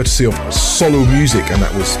courtesy of Solo Music, and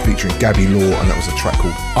that was featuring Gabby Law, and that was a track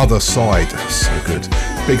called Other Side. So good.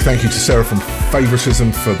 Big thank you to Sarah from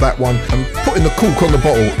Favoritism for that one, and putting the cork on the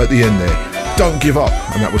bottle at the end there. Don't Give Up,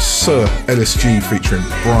 and that was Sir LSG featuring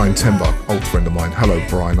Brian Tember, old friend of mine. Hello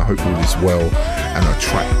Brian, I hope all is well. And a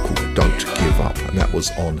track called Don't Give Up, and that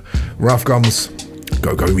was on Rough Gums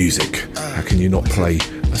GoGo Music. How can you not play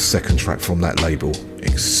a second track from that label?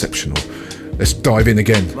 Exceptional. Let's dive in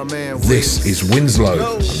again. This is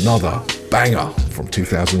Winslow, another banger from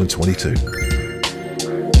 2022.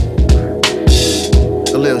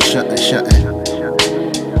 A little shutting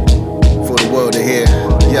for the world to hear.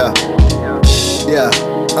 Yeah.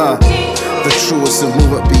 The truest and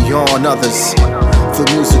move up beyond others. For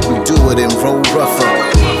music we do it and roll rougher.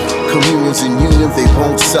 Communions in union they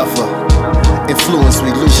won't suffer. Influence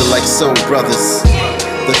we lose it like soul brothers.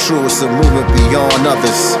 The truest and movement beyond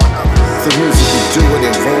others. For music we do it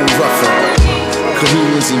and roll rougher.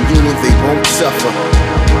 Communions in union they won't suffer.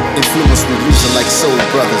 Influence we lose it like soul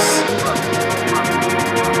brothers.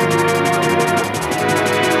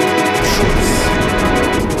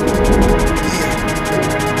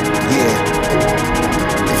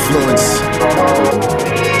 Influence,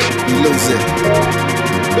 we lose it.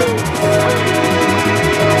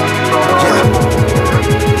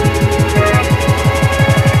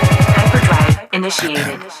 Hyperdrive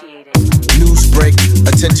initiated. News break,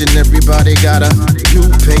 a attention, everybody got a new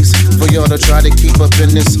pace for y'all to try to keep up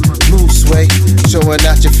in this new sway, showing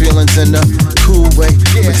out your feelings in a cool way.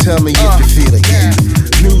 But tell me if you feel it.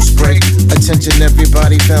 News break, attention,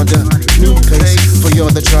 everybody found a new pace for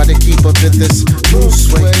y'all to try to keep up in this new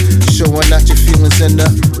sway, showing out your feelings in a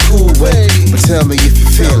cool way. But tell me if you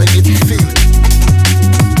feel it.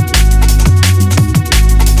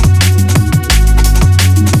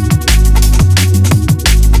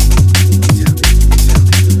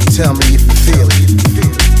 Tell me if you feel it.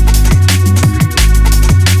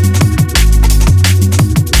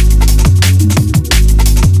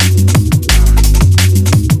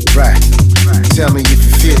 Right. Tell me if you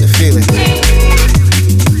feel it, feel it.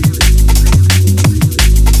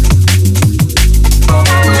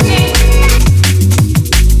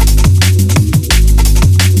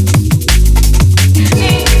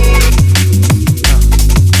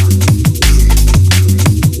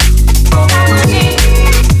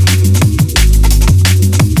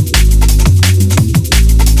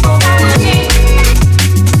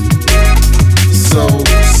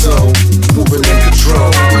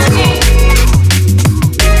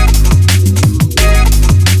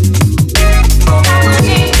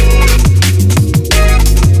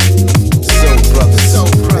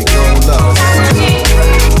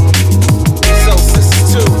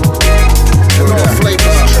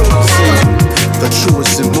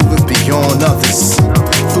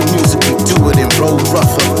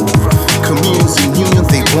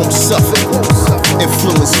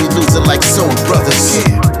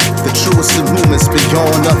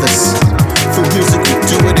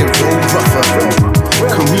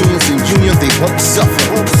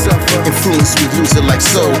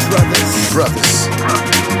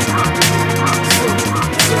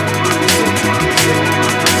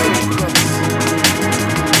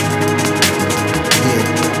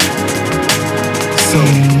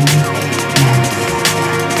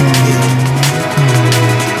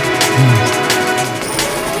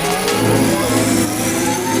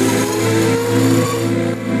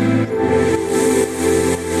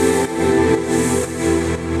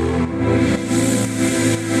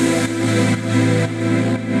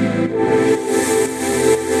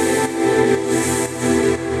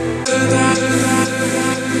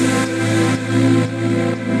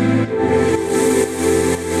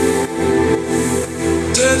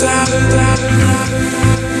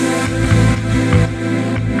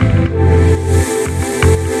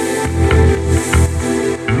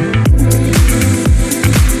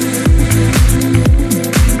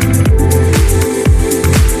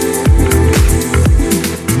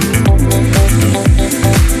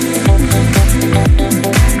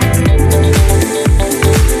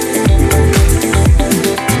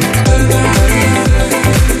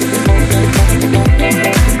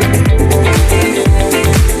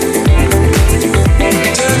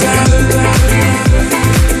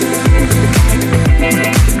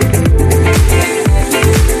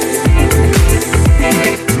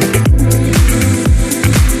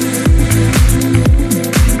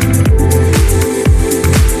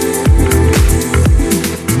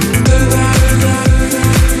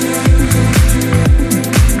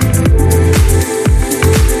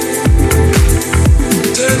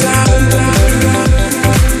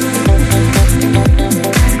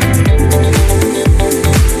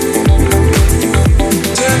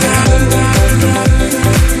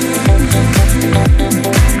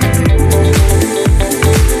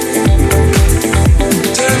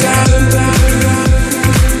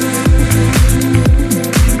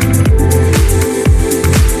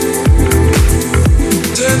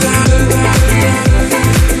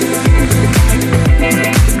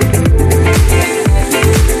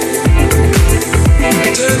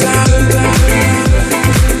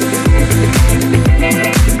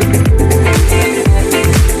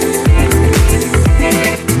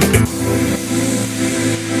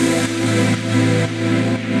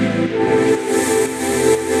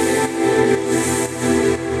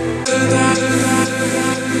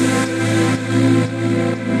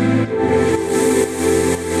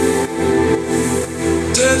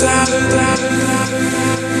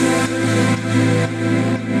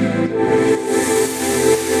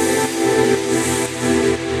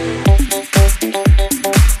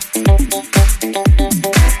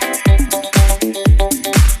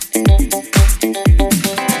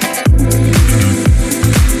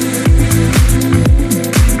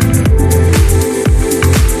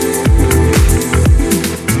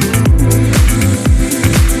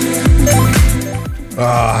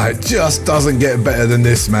 It just doesn't get better than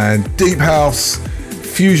this, man. Deep house,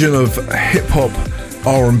 fusion of hip hop,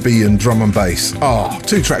 R&B and drum and bass.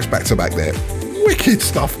 2 tracks back to back there. Wicked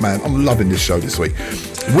stuff, man. I'm loving this show this week.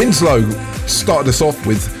 Winslow started us off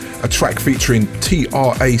with a track featuring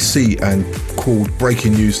TRAC and called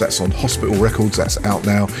Breaking News. That's on Hospital Records. That's out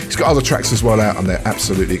now. He's got other tracks as well out, and they're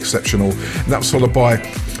absolutely exceptional. And that was followed by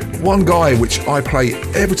one guy which I play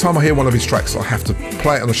every time I hear one of his tracks. I have to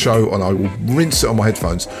play it on the show and I will rinse it on my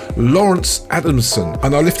headphones. Lawrence Adamson,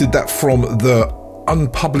 and I lifted that from the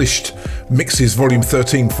unpublished mixes volume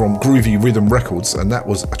 13 from Groovy Rhythm Records, and that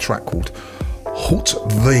was a track called Hot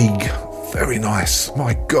Vague. Very nice.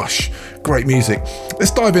 My gosh, great music.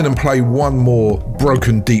 Let's dive in and play one more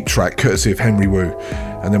Broken Deep track courtesy of Henry Wu,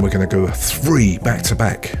 and then we're going to go 3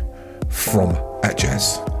 back-to-back from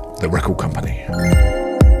Atjazz, the record company.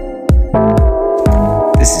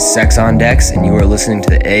 This is Sex on Decks, and you are listening to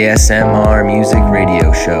the ASMR Music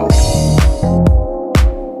Radio Show.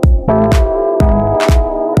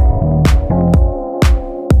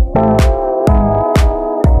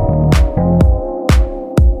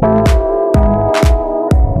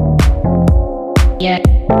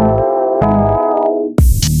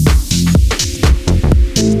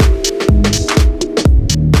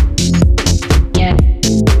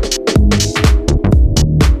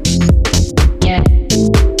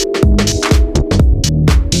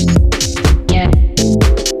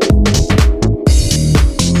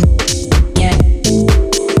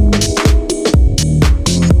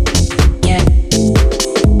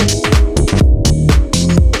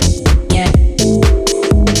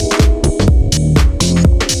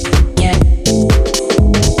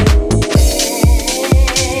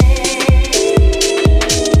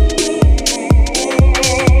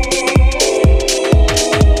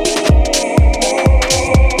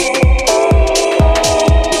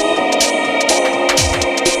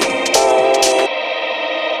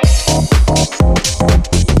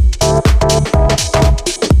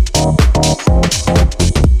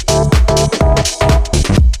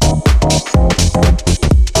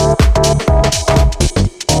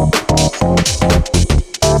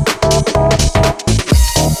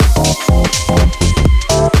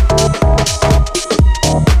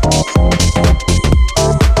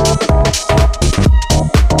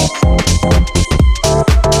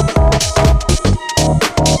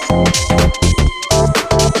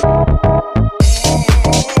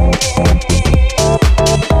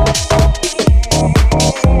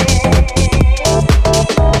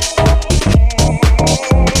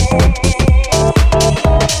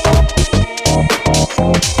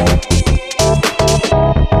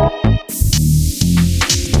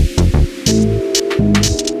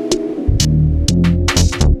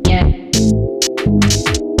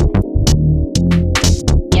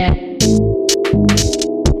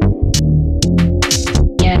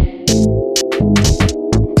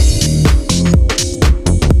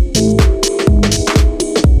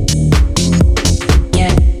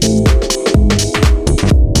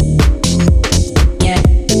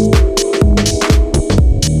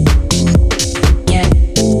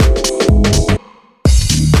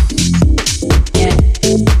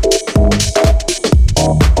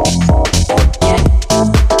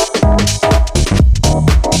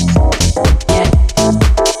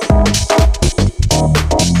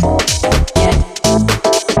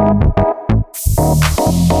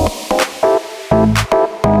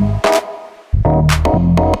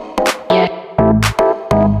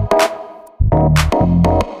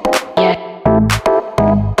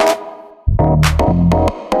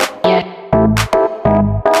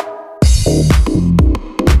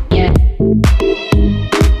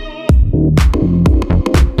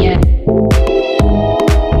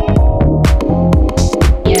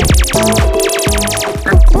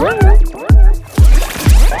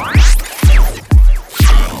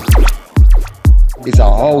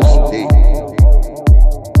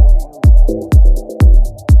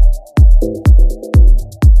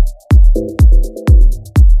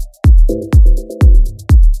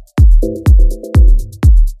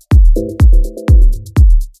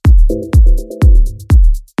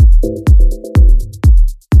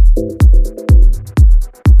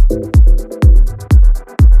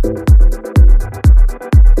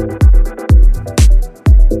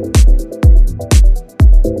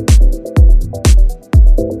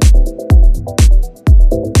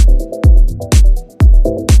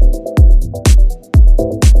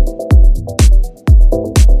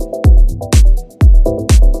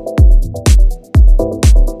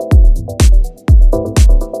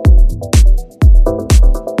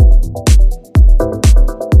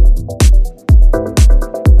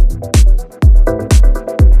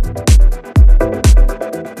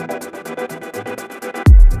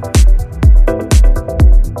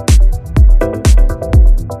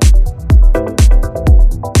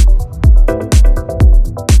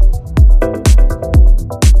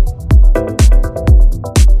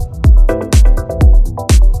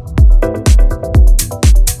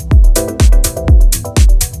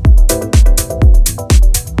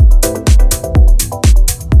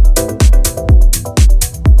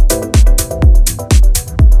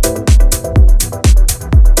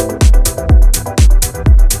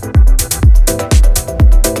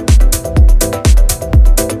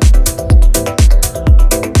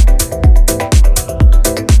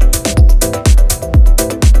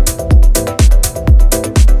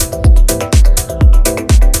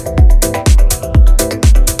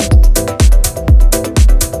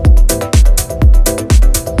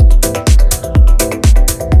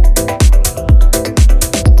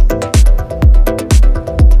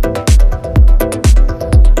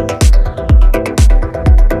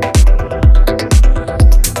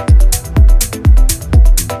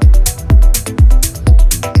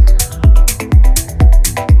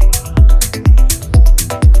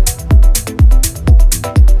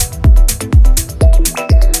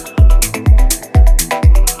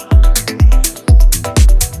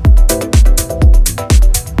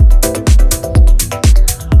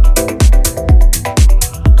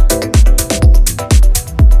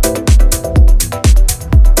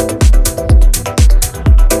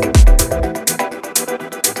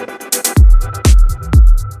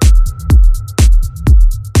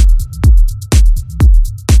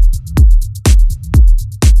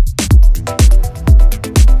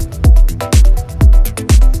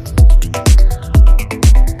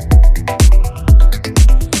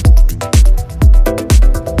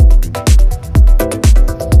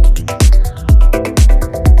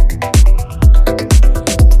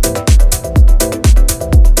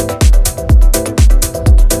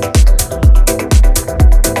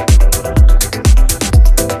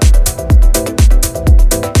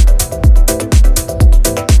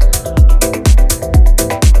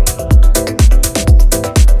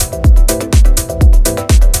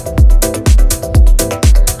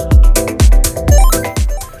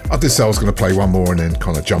 did say I was going to play one more and then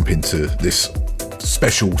kind of jump into this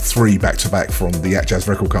special 3 back-to-back from the Atjazz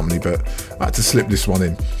Record Company, but I had to slip this one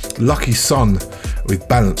in. Lucky Sun with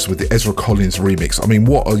Balance with the Ezra Collins remix. I mean,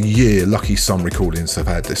 what a year Lucky Sun Recordings have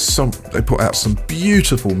had. They put out some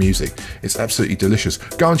beautiful music. It's absolutely delicious.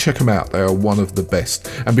 Go and check them out. They are one of the best.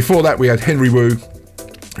 And before that, we had Henry Wu,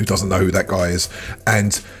 who doesn't know who that guy is,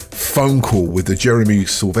 and Phone Call with the Jeremy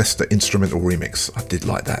Sylvester instrumental remix. I did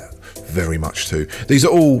like that very much too. These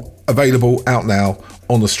are all available out now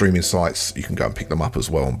on the streaming sites. You can go and pick them up as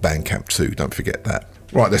well on Bandcamp too. Don't forget that.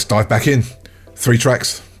 Right, let's dive back in. 3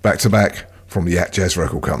 tracks back to back from the Atjazz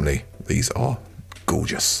Record Company. These are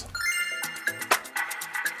gorgeous.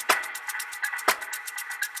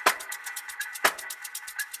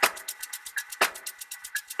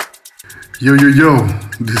 Yo, yo, yo,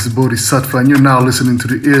 this is Bodhisattva and you're now listening to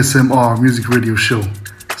the ASMR Music Radio Show.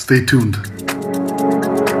 Stay tuned.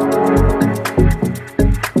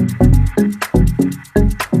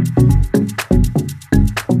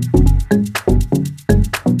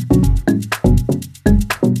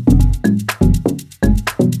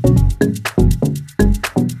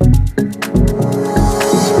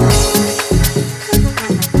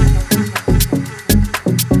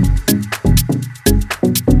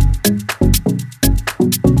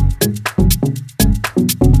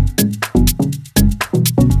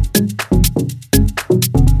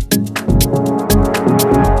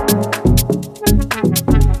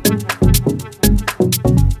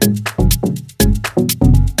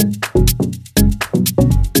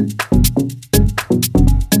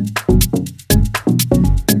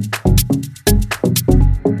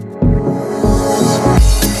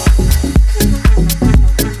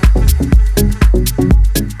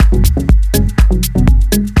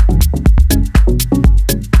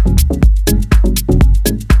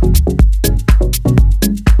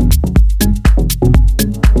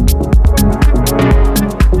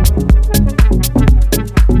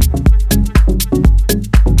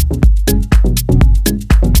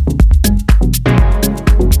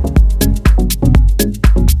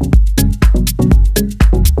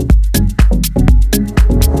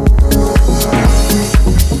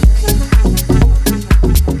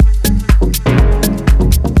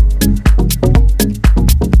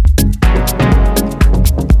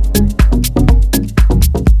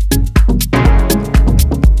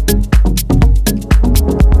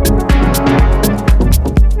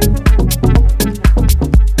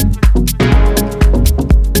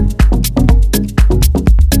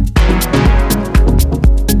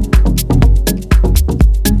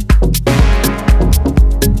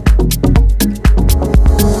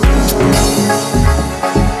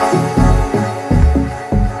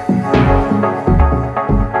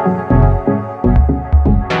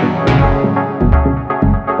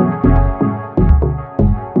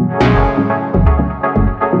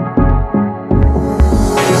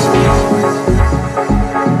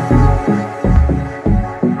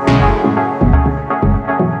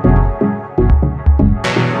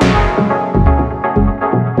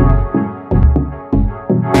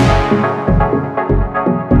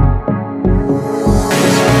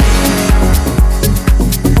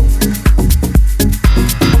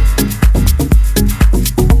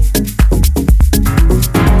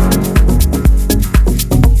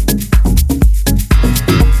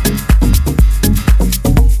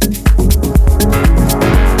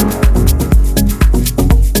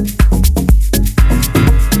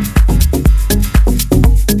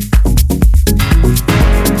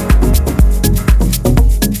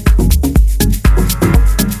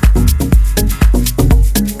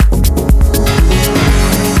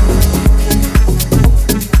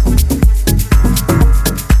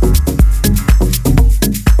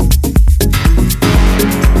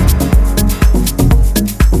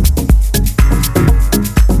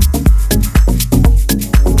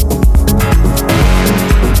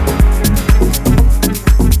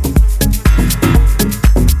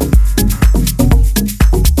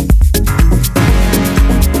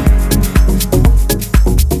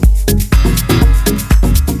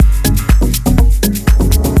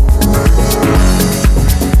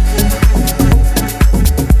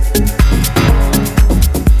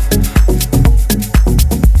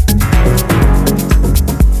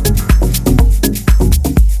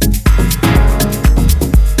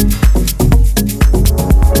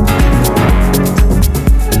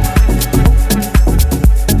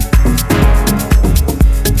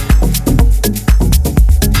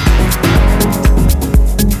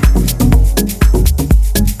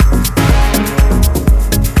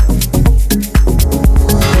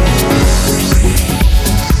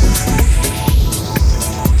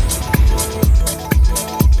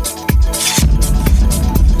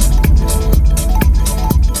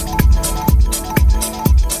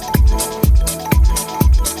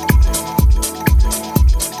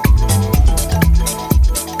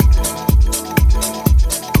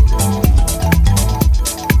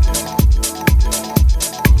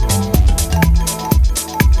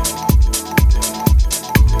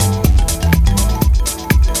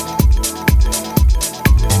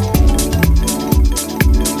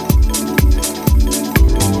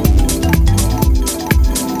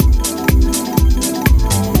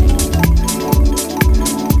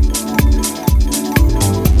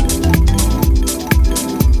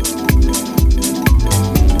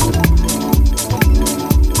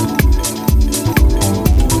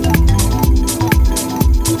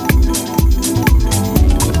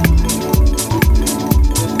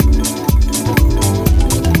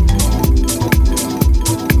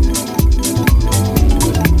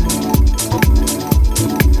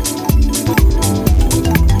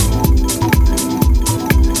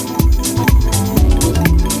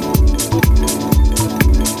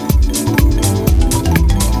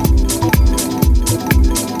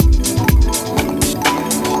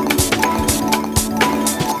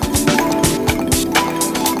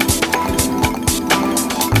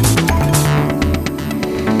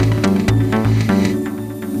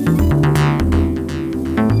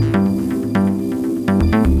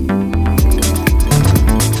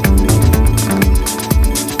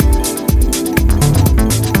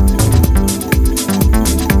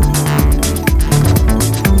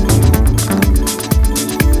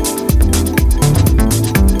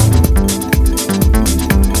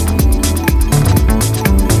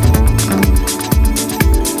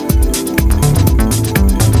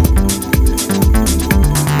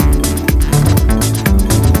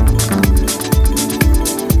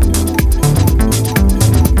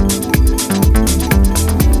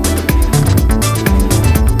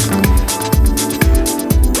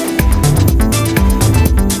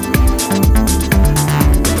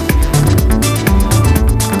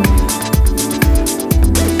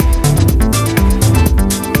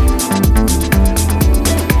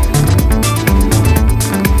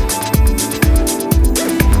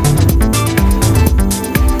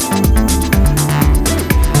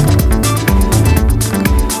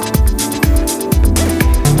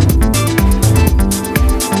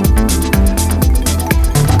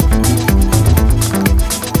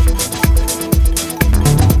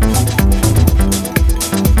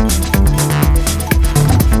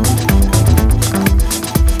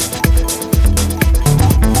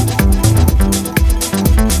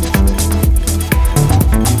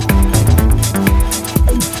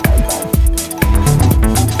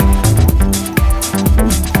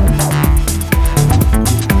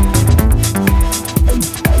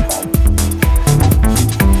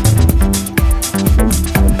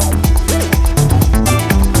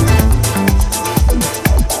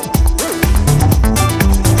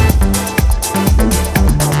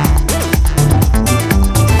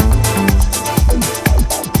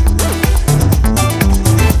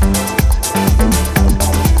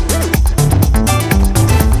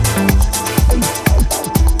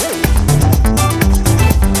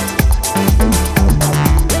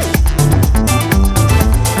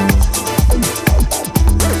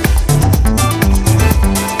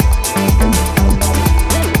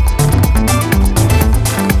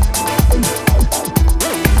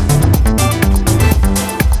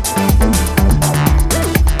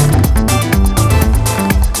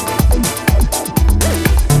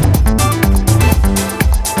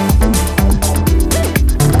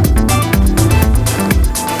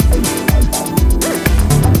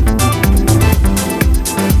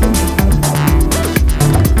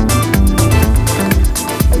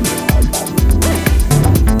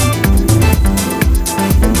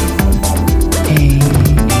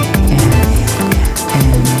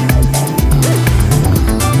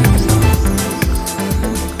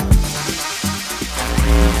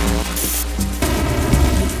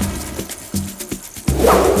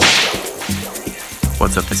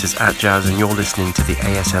 this is Atjazz and you're listening to the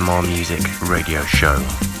ASMR Music Radio Show.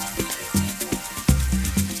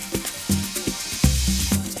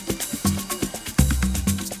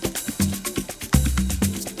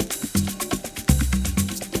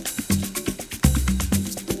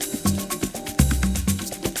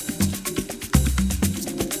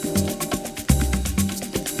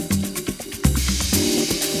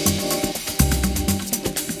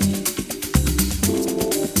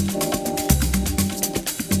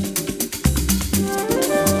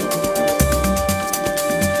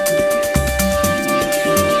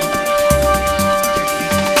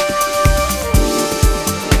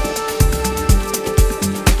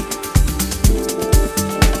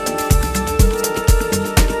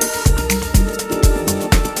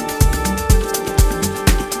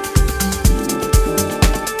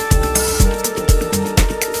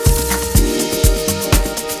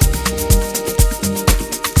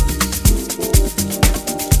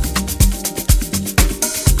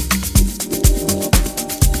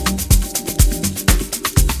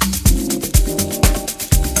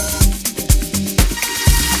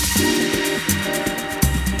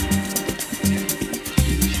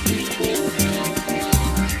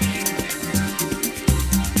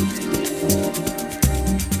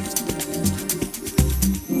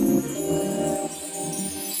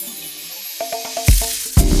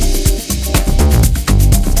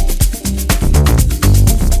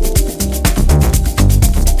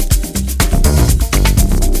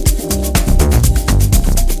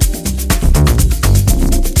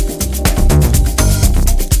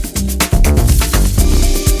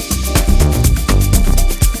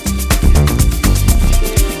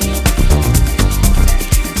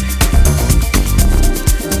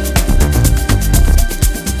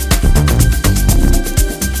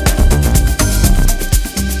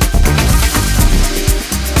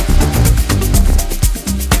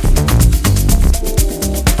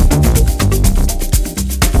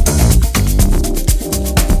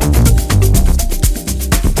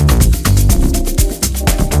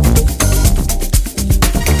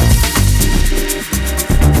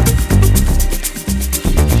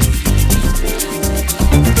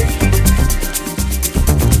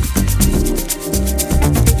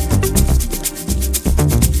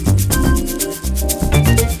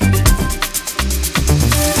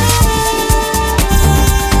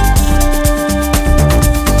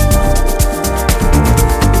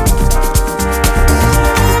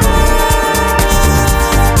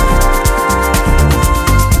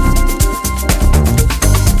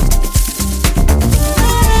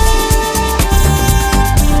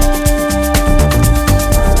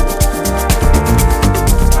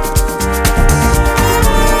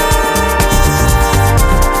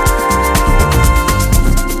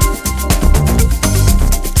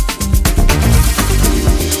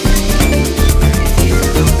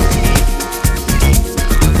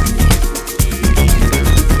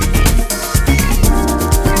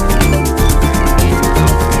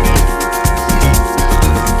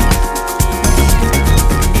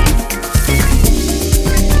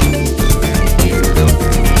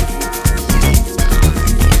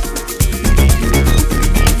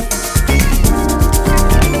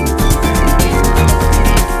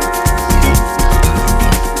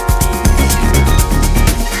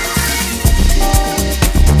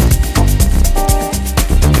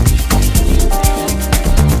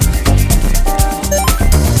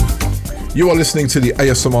 You are listening to the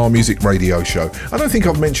ASMR Music Radio Show. I don't think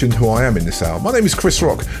I've mentioned who I am in this hour. My name is Chris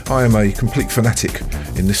Rock. I am a complete fanatic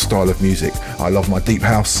in this style of music. I love my deep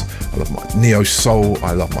house, I love my neo soul,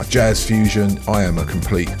 I love my jazz fusion. I am a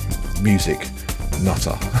complete music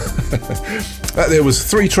nutter. There was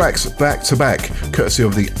 3 tracks back to back, courtesy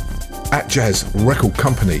of the Atjazz Record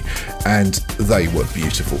Company, and they were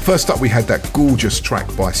beautiful. First up, we had that gorgeous track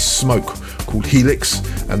by Smoke called Helix,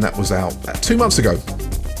 and that was out 2 months ago.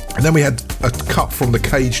 And then we had a cut from the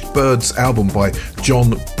Caged Birds album by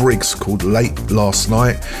John Briggs called Late Last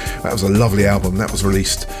Night. That was a lovely album. That was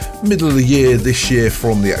released middle of the year this year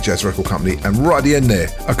from the Atjazz Record Company. And right at the end there,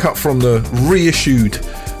 a cut from the reissued,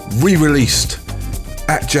 re-released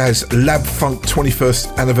Atjazz Lab Funk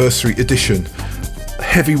 21st Anniversary Edition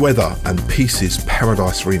Heavy Weather and Pieces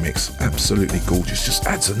Paradise remix. Absolutely gorgeous. Just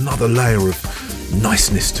adds another layer of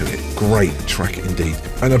niceness to it. Great track indeed.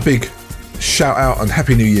 And a big shout out and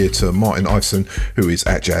Happy New Year to Martin Iveson, who is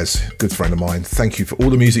Atjazz, good friend of mine. Thank you for all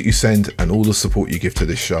the music you send and all the support you give to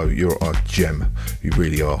this show. You're a gem. You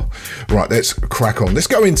really are. Right, let's crack on. Let's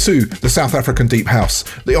go into the South African Deep House,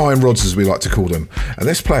 the Iron Rods as we like to call them. And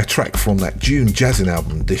let's play a track from that June Jazzin'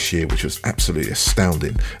 album this year, which was absolutely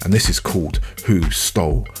astounding. And this is called Who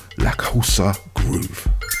Stole La Cosa Groove.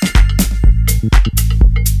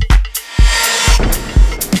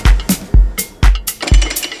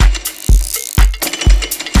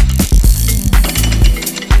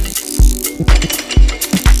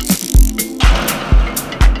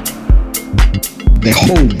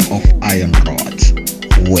 Home of Iron Rods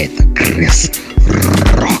with Chris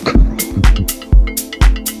Rock.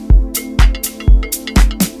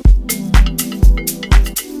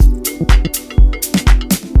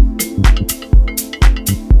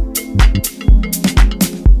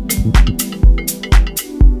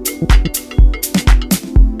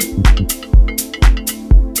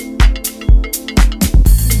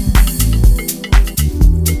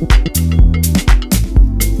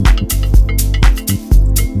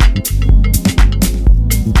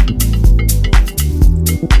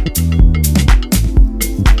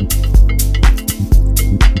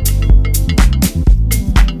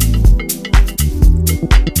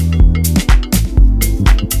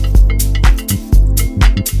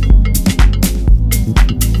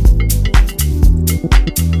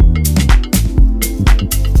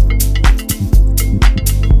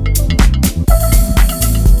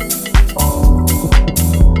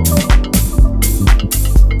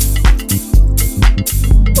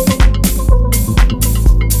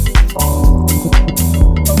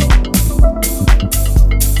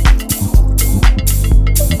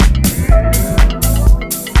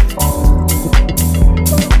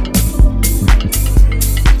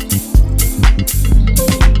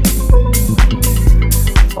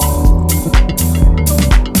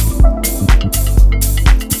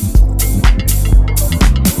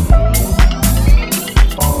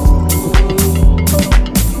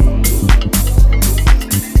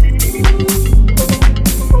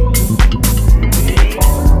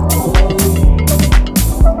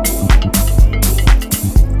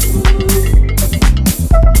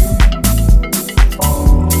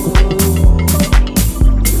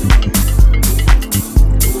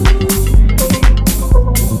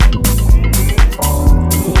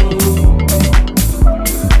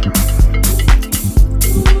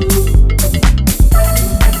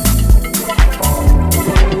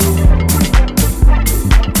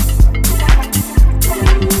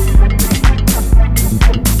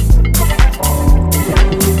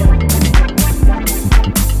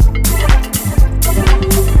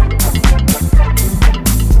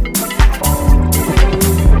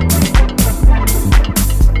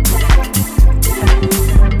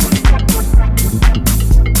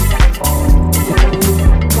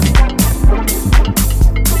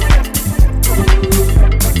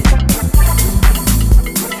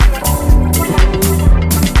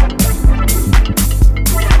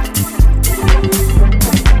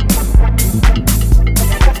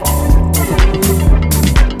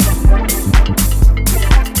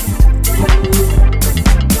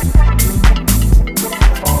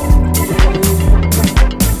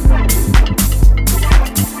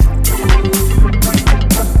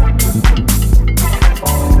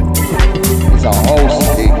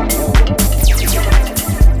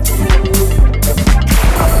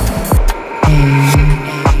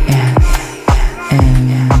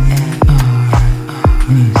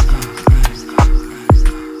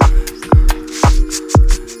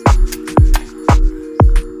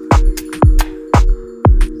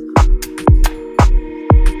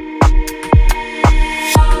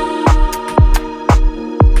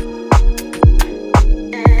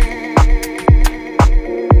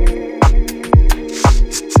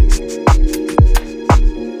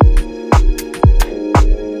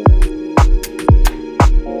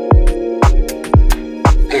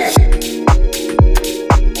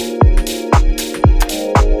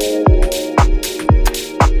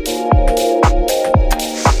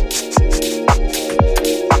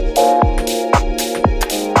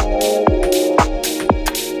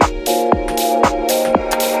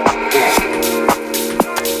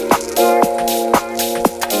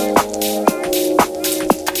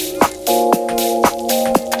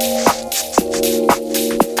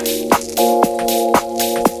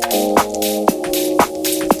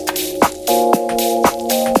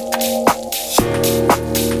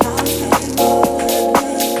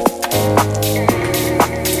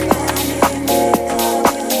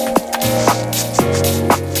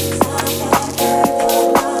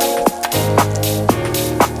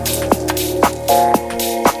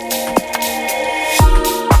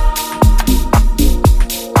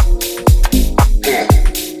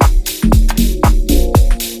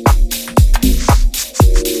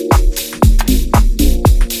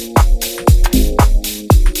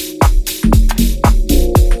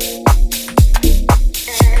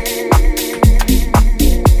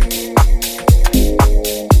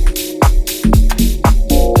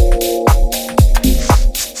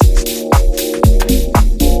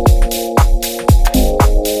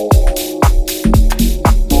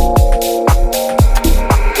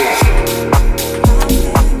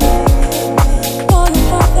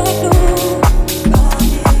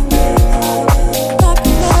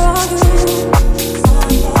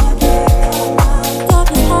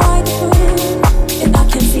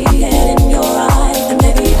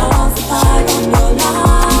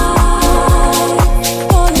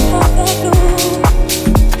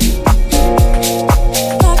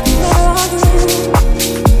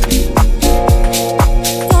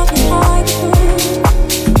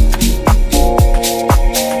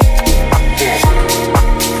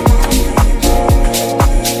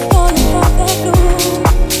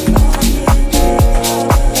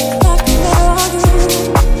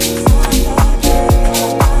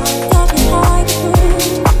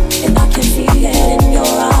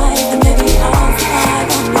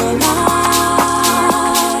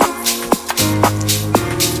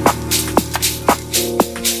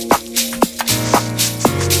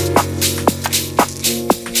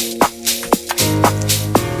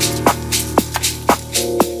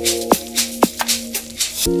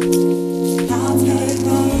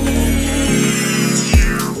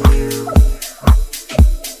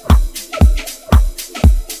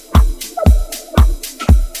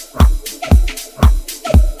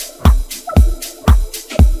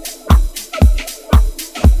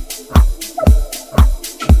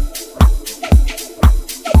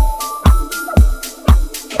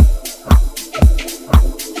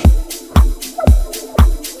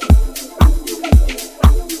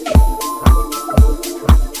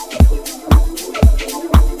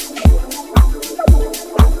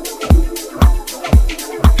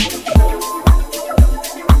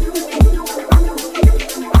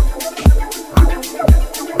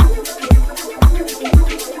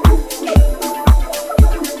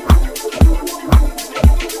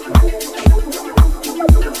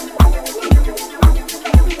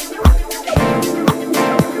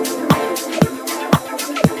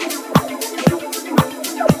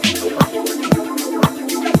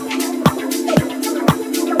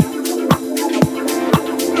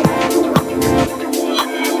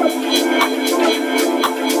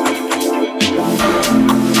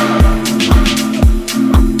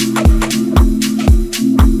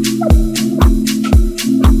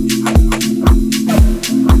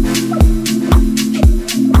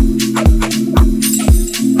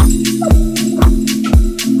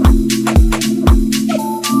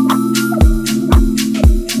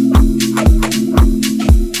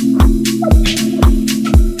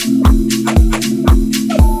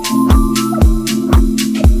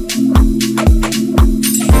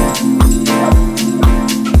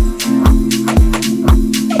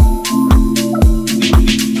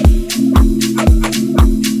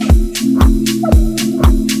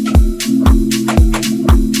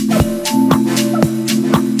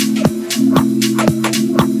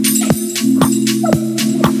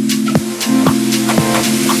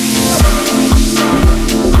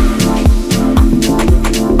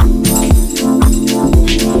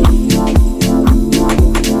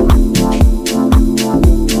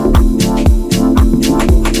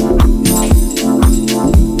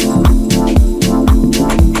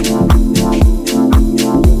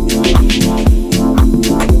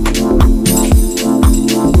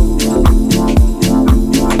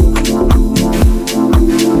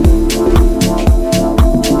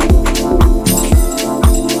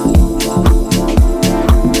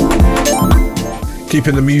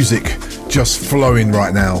 Keeping the music just flowing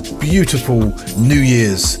right now. Beautiful New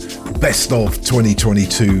Year's best of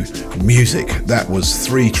 2022 music. That was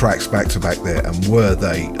 3 tracks back to back there, and were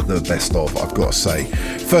they the best of, I've got to say.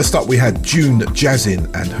 First up we had June Jazzin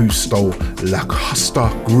and Who Stole La Costa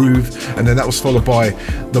Groove, and then that was followed by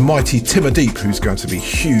the mighty Timur-Deep, who's going to be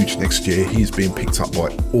huge next year. He's being picked up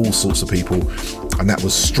by all sorts of people, and that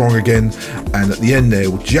was Strong Again. And at the end there,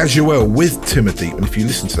 Jazzuel with Timur-Deep, and if you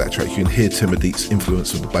listen to that track you can hear Timur-Deep's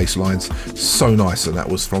influence with the bass lines, so nice. And that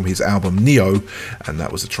was from his album Neo, and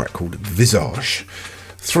that was a track called Visage.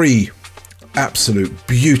 3 absolute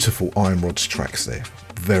beautiful Iron Rods tracks there,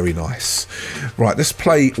 very nice. Right, let's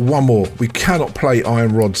play one more. We cannot play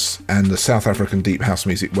Iron Rods and the South African deep house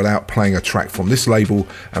music without playing a track from this label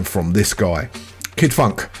and from this guy, Kid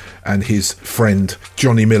Funk and his friend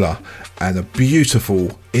Johnny Miller, and a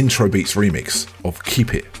beautiful intro beats remix of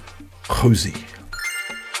Keep It Cozy.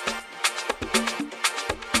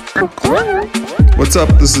 What's up?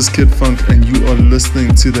 This is Kid Funk, and you are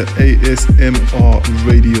listening to the ASMR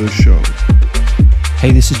radio show.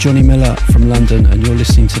 Hey, this is Johnny Miller from London, and you're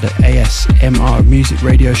listening to the ASMR Music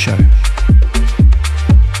Radio Show.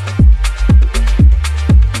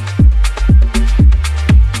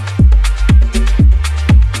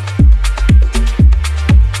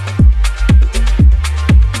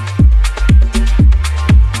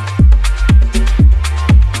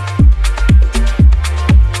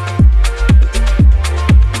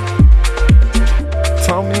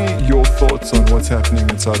 Happening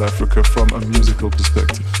in South Africa from a musical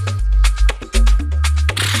perspective?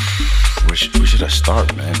 Where should I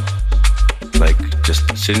start, man? Like,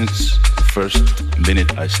 just since the first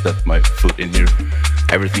minute I stepped my foot in here,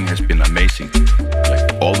 everything has been amazing.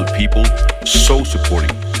 Like, all the people, so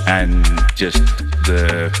supporting, and just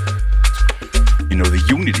the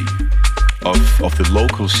unity of the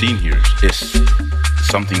local scene here is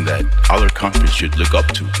something that other countries should look up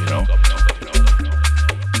to, you know?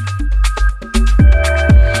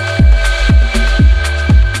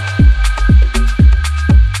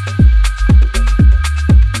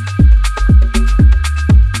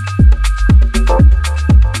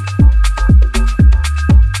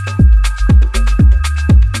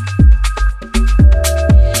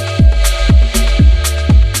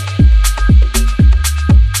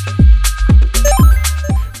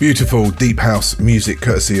 Beautiful deep house music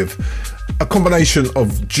courtesy of a combination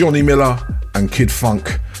of Johnny Miller and Kid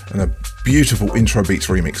Funk, and a beautiful intro beats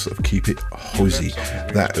remix of Keep It Hosey.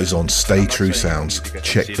 That is on Stay True Sounds.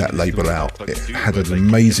 Check that label out. It had an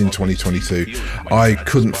amazing 2022. I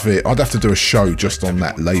couldn't fit. I'd have to do a show just on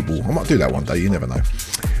that label. I might do that one day, you never know.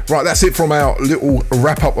 Right, that's it from our little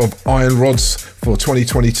wrap up of Iron Rods for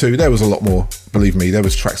 2022. There was a lot more, believe me. There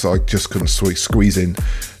was tracks I just couldn't squeeze in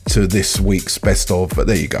to this week's best of, but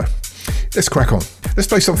there you go. Let's crack on. Let's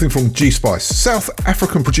play something from G Spice, South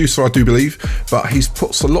African producer I do believe, but he's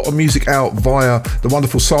puts a lot of music out via the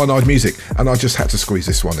wonderful Cyanide Music, and I just had to squeeze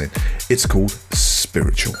this one in. It's called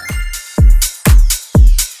Spiritual.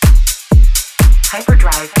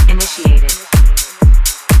 Hyperdrive initiated.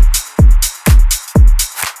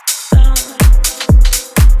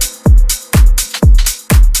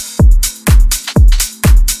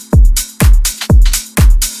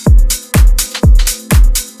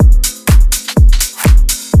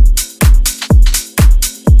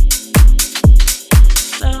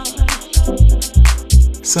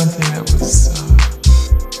 Something that was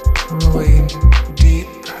really deep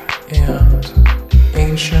and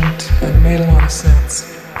ancient and made a lot of sense.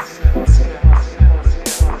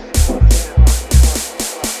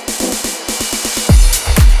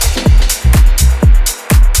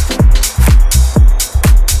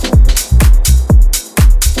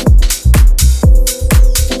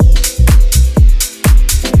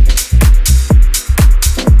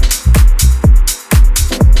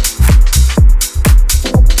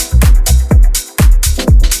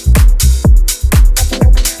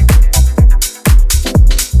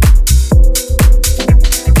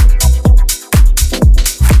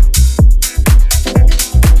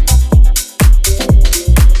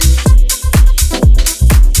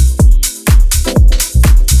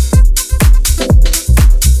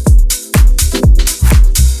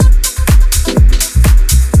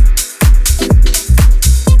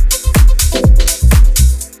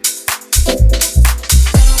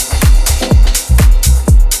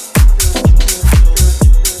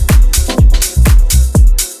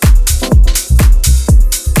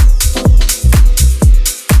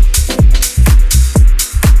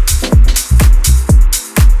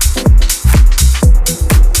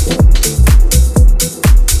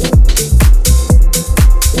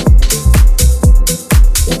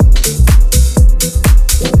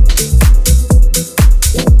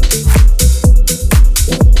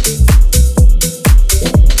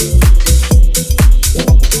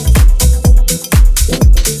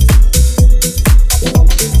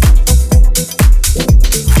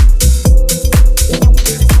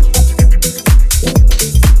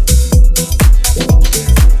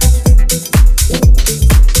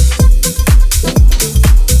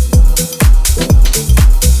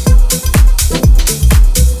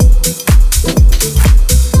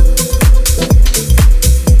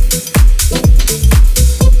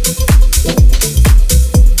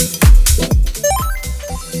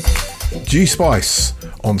 G Spice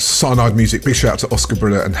on Cyanide Music. Big shout out to Oscar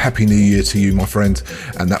Brilla and Happy New Year to you, my friend.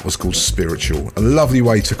 And that was called Spiritual. A lovely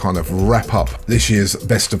way to kind of wrap up this year's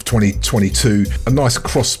best of 2022. A nice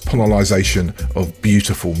cross-pollination of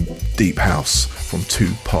beautiful deep house from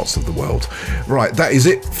two parts of the world. Right, that is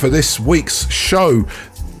it for this week's show.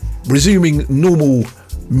 Resuming normal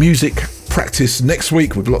music practice next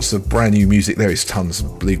week with lots of brand new music. There is tons,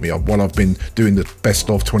 believe me. While I've been doing the best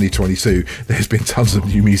of 2022, there's been tons of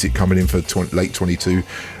new music coming in for late 22,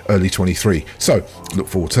 early 23. So look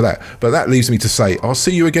forward to that. But that leaves me to say I'll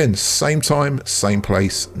see you again, same time, same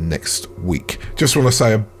place next week. Just want to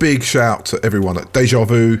say a big shout out to everyone at Deja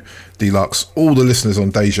Vu, Deluxe, all the listeners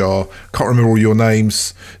on Deja. Can't remember all your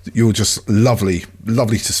names. You're just lovely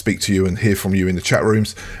to speak to you and hear from you in the chat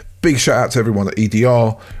rooms. Big shout out to everyone at EDR,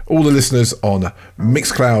 all the listeners on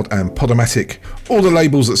Mixcloud and Podomatic, all the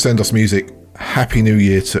labels that send us music. Happy New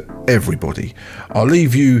Year to everybody. I'll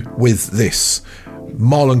leave you with this.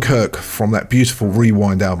 Marlon Kirk from that beautiful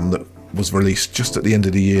Rewind album that was released just at the end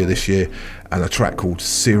of the year this year, and a track called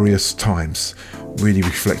Serious Times, really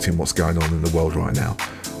reflecting what's going on in the world right now.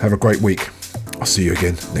 Have a great week. I'll see you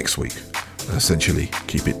again next week. And essentially,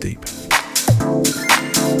 keep it deep.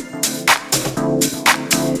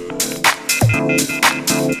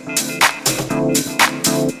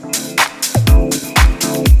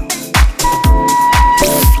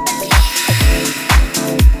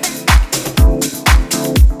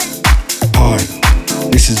 Hi,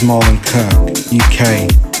 this is Marlon Kirk, UK,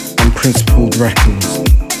 Unprincipled Records.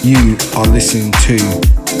 You are listening to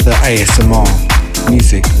the ASMR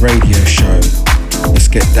Music Radio Show. Let's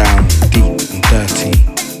get down deep and dirty.